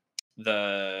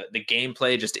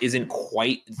gameplay just isn't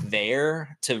quite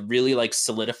there to really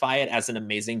solidify it as an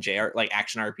amazing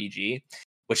action RPG,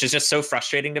 which is just so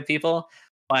frustrating to people.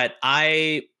 But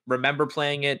I remember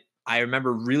playing it. I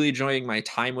remember really enjoying my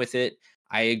time with it.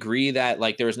 I agree that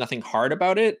like there was nothing hard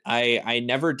about it. I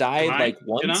never died like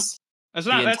once that's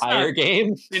the that's entire not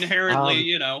game.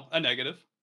 inherently, a negative.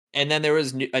 And then there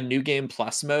was a new game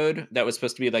plus mode that was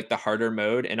supposed to be like the harder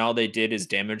mode, and all they did is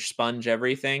damage sponge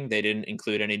everything. They didn't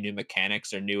include any new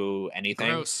mechanics or new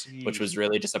anything, Gross. which was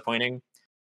really disappointing.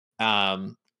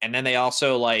 And then they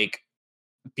also like,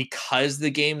 because the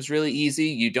game's really easy,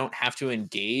 you don't have to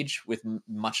engage with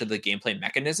much of the gameplay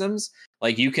mechanisms.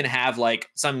 Like you can have like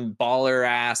some baller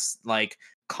ass like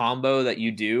combo that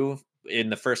you do in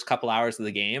the first couple hours of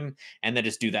the game and then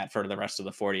just do that for the rest of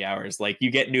the 40 hours. Like you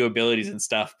get new abilities and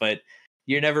stuff, but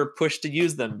you're never pushed to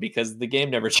use them because the game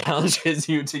never challenges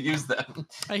you to use them.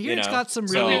 I hear it's got some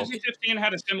Final really. Fantasy 15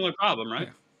 had a similar problem, right?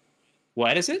 Yeah.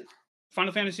 What is it?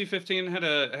 Final Fantasy 15 had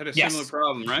a Yes. similar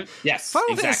problem, right? Yes, Final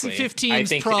exactly. Fantasy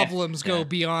 15's problems go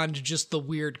beyond just the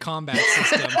weird combat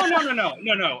system. Oh no.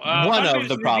 One Final of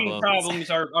the Fantasy 15 problems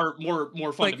are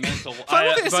more fundamental.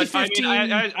 Final Fantasy 15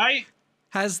 I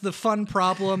has the fun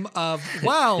problem of,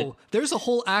 wow, there's a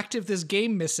whole act of this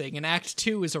game missing, and Act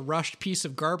 2 is a rushed piece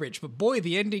of garbage, but boy,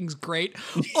 the ending's great.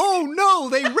 Oh no,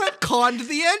 they retconned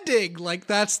the ending! Like,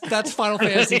 that's Final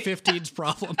Fantasy 15's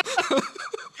problem.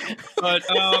 But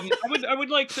I would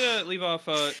like to leave off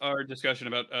our discussion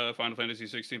about Final Fantasy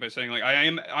 16 by saying, like, I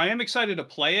am excited to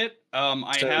play it.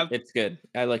 It's good.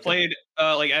 I like played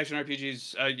like action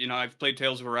RPGs. I've played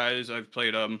Tales of Arise. I've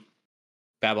played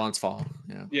Babylon's Fall.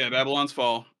 Yeah, Babylon's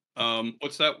Fall.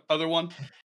 What's that other one?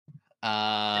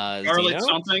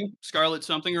 Scarlet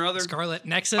something or other. Scarlet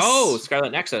Nexus. Oh,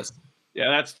 Scarlet Nexus. Yeah,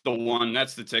 that's the one.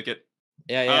 That's the ticket.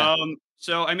 Yeah.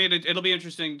 So I mean, it'll be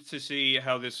interesting to see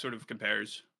how this sort of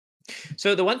compares.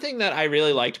 So the one thing that I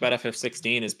really liked about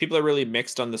FF16 is people are really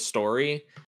mixed on the story,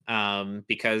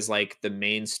 because like the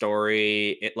main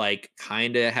story, it like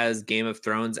kind of has Game of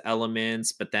Thrones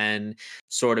elements, but then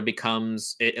sort of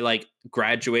becomes it like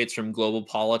graduates from global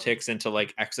politics into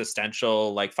like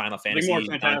existential, like Final Fantasy. More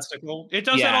fantastical. It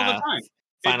does that all the time.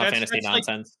 Final Fantasy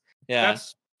nonsense.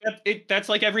 That's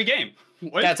like every game.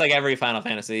 What? That's like every Final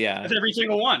Fantasy. Yeah, that's every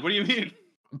single one. What do you mean?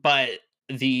 But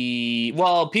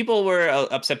people were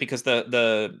upset because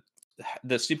the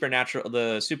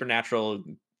supernatural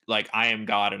like I am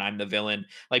God and I'm the villain,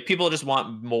 like people just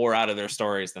want more out of their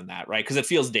stories than that, right? Because it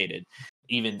feels dated,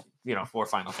 even for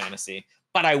Final Fantasy.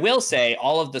 But I will say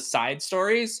all of the side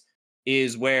stories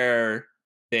is where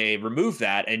they remove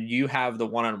that, and you have the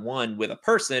one-on-one with a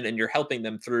person and you're helping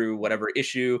them through whatever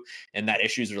issue, and that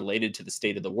issue is related to the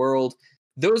state of the world.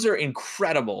 Those are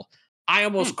incredible. I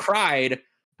almost cried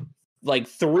like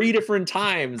 3 different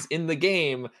times in the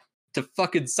game to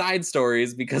fucking side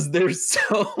stories because they're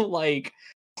so like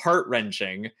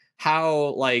heart-wrenching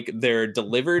how like they're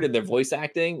delivered and their voice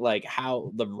acting, like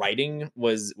how the writing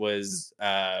was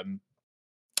how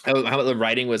the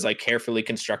writing was like carefully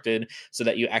constructed so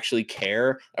that you actually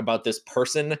care about this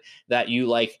person that you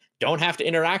like don't have to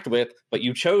interact with, but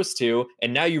you chose to,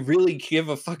 and now you really give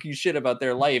a fucking shit about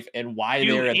their life and why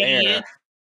they're there.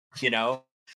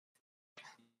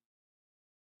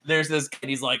 There's this kid,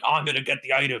 he's like, I'm gonna get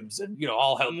the items and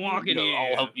I'll help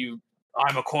I'll help you.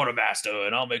 I'm a quartermaster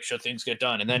and I'll make sure things get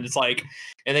done. And then it's like,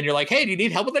 and then you're like, hey, do you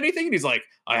need help with anything? And he's like,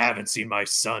 I haven't seen my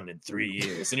son in 3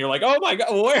 years. And you're like, oh my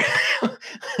god,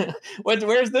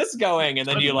 where's this going? And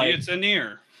then you like, it's a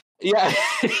near. Yeah.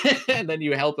 And then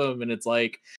you help him, and it's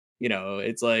like,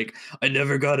 it's like, I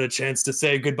never got a chance to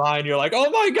say goodbye. And you're like, oh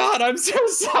my god, I'm so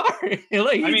sorry.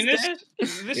 Like, I mean,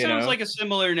 this sounds like a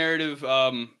similar narrative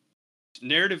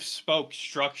spoke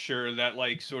structure that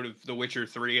like sort of The Witcher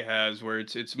 3 has, where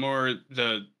it's more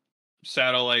the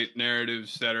satellite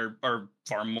narratives that are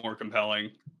far more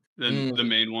compelling than the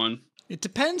main one. It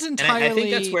depends entirely I think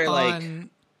that's where on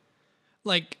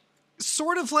like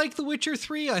sort of like The Witcher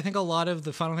 3. I think a lot of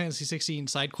the Final Fantasy 16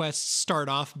 side quests start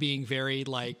off being very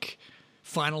like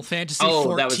Final Fantasy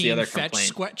 14 that was the other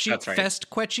fetch complaint. That's right. Fest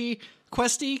questy.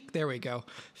 There we go.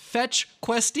 Fetch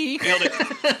questy. Nailed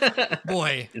it.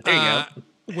 Boy. There you go.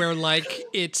 Where like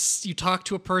it's you talk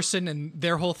to a person and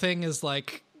their whole thing is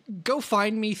like, go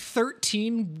find me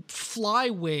 13 fly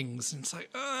wings. And it's like,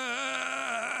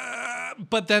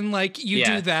 but then like you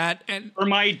do that and for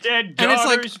my dead and it's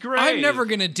daughter's like, grave. I'm never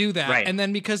gonna do that. Right. And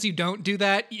then because you don't do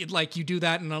that, you do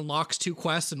that and unlocks 2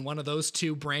 quests, and one of those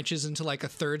 2 branches into like a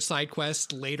 3rd side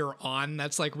quest later on.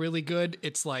 That's like really good.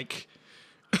 It's like.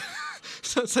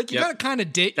 So it's like you gotta kind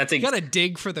of dig. You gotta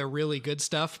dig for the really good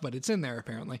stuff, but it's in there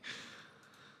apparently.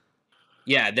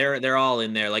 Yeah, they're all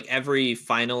in there. Like every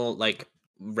final like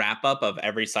wrap up of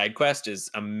every side quest is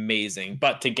amazing,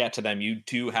 but to get to them, you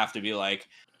do have to be like,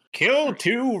 kill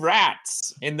 2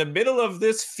 rats in the middle of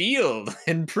this field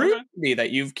and prove to me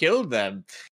that you've killed them.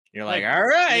 You're like, all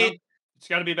right. It's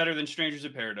got to be better than Strangers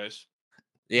in Paradise.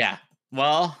 Yeah.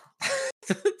 Well,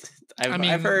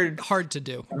 I've heard hard to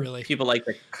do, really. People like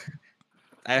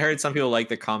I heard some people like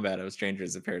the combat of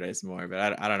Strangers in Paradise more, but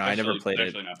I don't know. I never played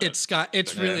it.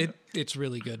 It's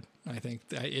really good. I think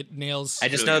it nails. I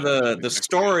just know the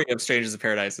story of Strangers in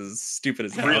Paradise is stupid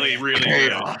as hell. Really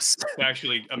chaos. Good. It's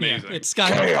actually amazing. Yeah, it's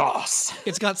got chaos.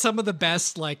 It's got some of the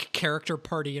best like character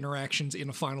party interactions in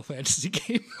a Final Fantasy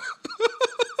game.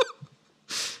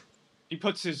 He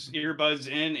puts his earbuds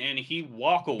in and he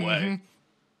walk away. Mm-hmm.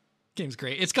 Game's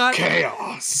great. It's got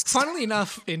chaos. Funnily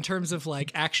enough, in terms of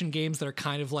like action games that are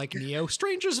kind of like Neo,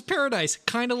 Strangers of Paradise,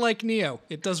 kind of like Neo.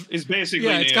 It's basically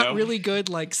Neo. It's got really good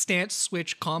like stance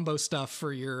switch combo stuff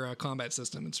for your combat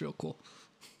system. It's real cool.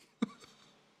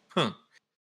 Huh.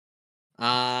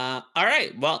 All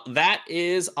right. Well, that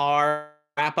is our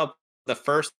wrap up. The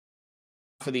first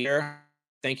for the year.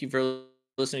 Thank you for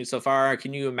listening so far.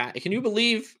 Can you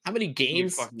believe how many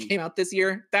games came out this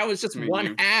year? That was just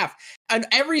one half, and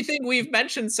everything we've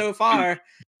mentioned so far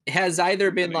has either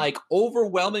been like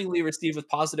overwhelmingly received with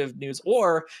positive news,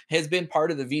 or has been part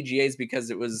of the VGAs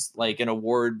because it was like an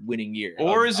award-winning year,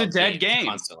 or is a dead game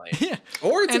constantly. Yeah,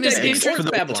 or it's a dead game. For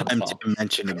the time to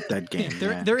mention a dead game.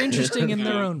 They're interesting in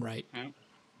their own right.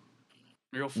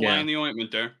 Real fly in the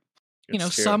ointment there. You know,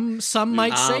 some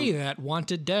might say that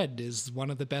Wanted Dead is one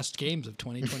of the best games of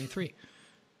 2023.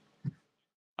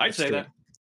 I'd say that.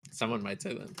 Someone might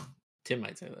say that. Tim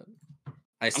might say that.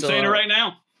 I'm saying it right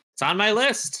now. It's on my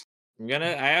list. I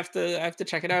have to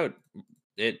check it out.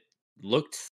 It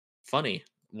looked funny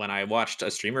when I watched a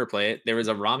streamer play it. There was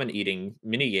a ramen eating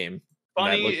mini game.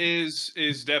 Funny is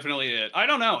definitely it. I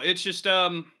don't know. It's just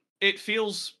it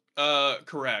feels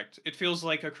correct. It feels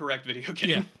like a correct video game.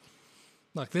 Yeah.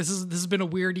 Look, this has been a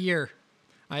weird year.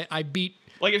 I beat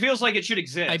like it feels like it should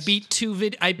exist. I beat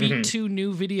two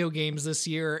new video games this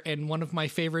year, and one of my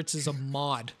favorites is a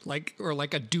mod, or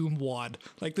a Doom wad.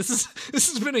 Like this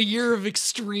has been a year of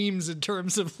extremes in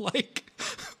terms of like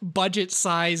budget,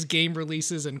 size, game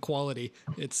releases, and quality.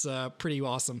 It's pretty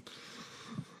awesome.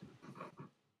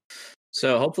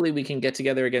 So hopefully we can get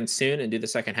together again soon and do the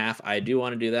second half. I do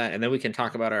want to do that, and then we can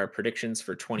talk about our predictions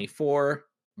for 24.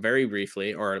 Very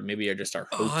briefly, or maybe just our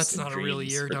hopes. That's not a real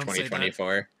year. For don't 2024.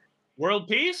 say that. World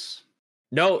peace?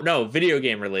 No, video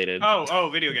game related. Oh,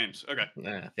 video games. Okay.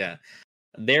 Yeah.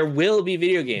 There will be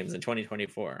video games in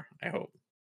 2024. I hope.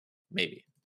 Maybe.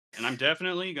 And I'm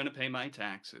definitely gonna pay my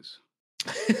taxes.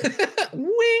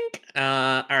 Wink.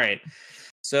 All right.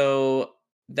 So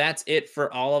that's it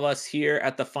for all of us here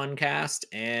at the FUNCAST,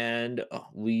 and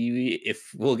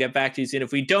we'll get back to you soon.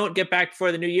 If we don't get back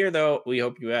before the new year, though, we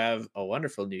hope you have a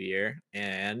wonderful new year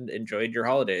and enjoyed your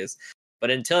holidays.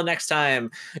 But until next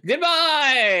time,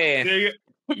 goodbye.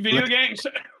 Video games.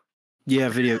 Yeah,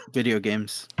 video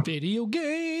games. Video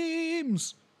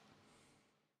games.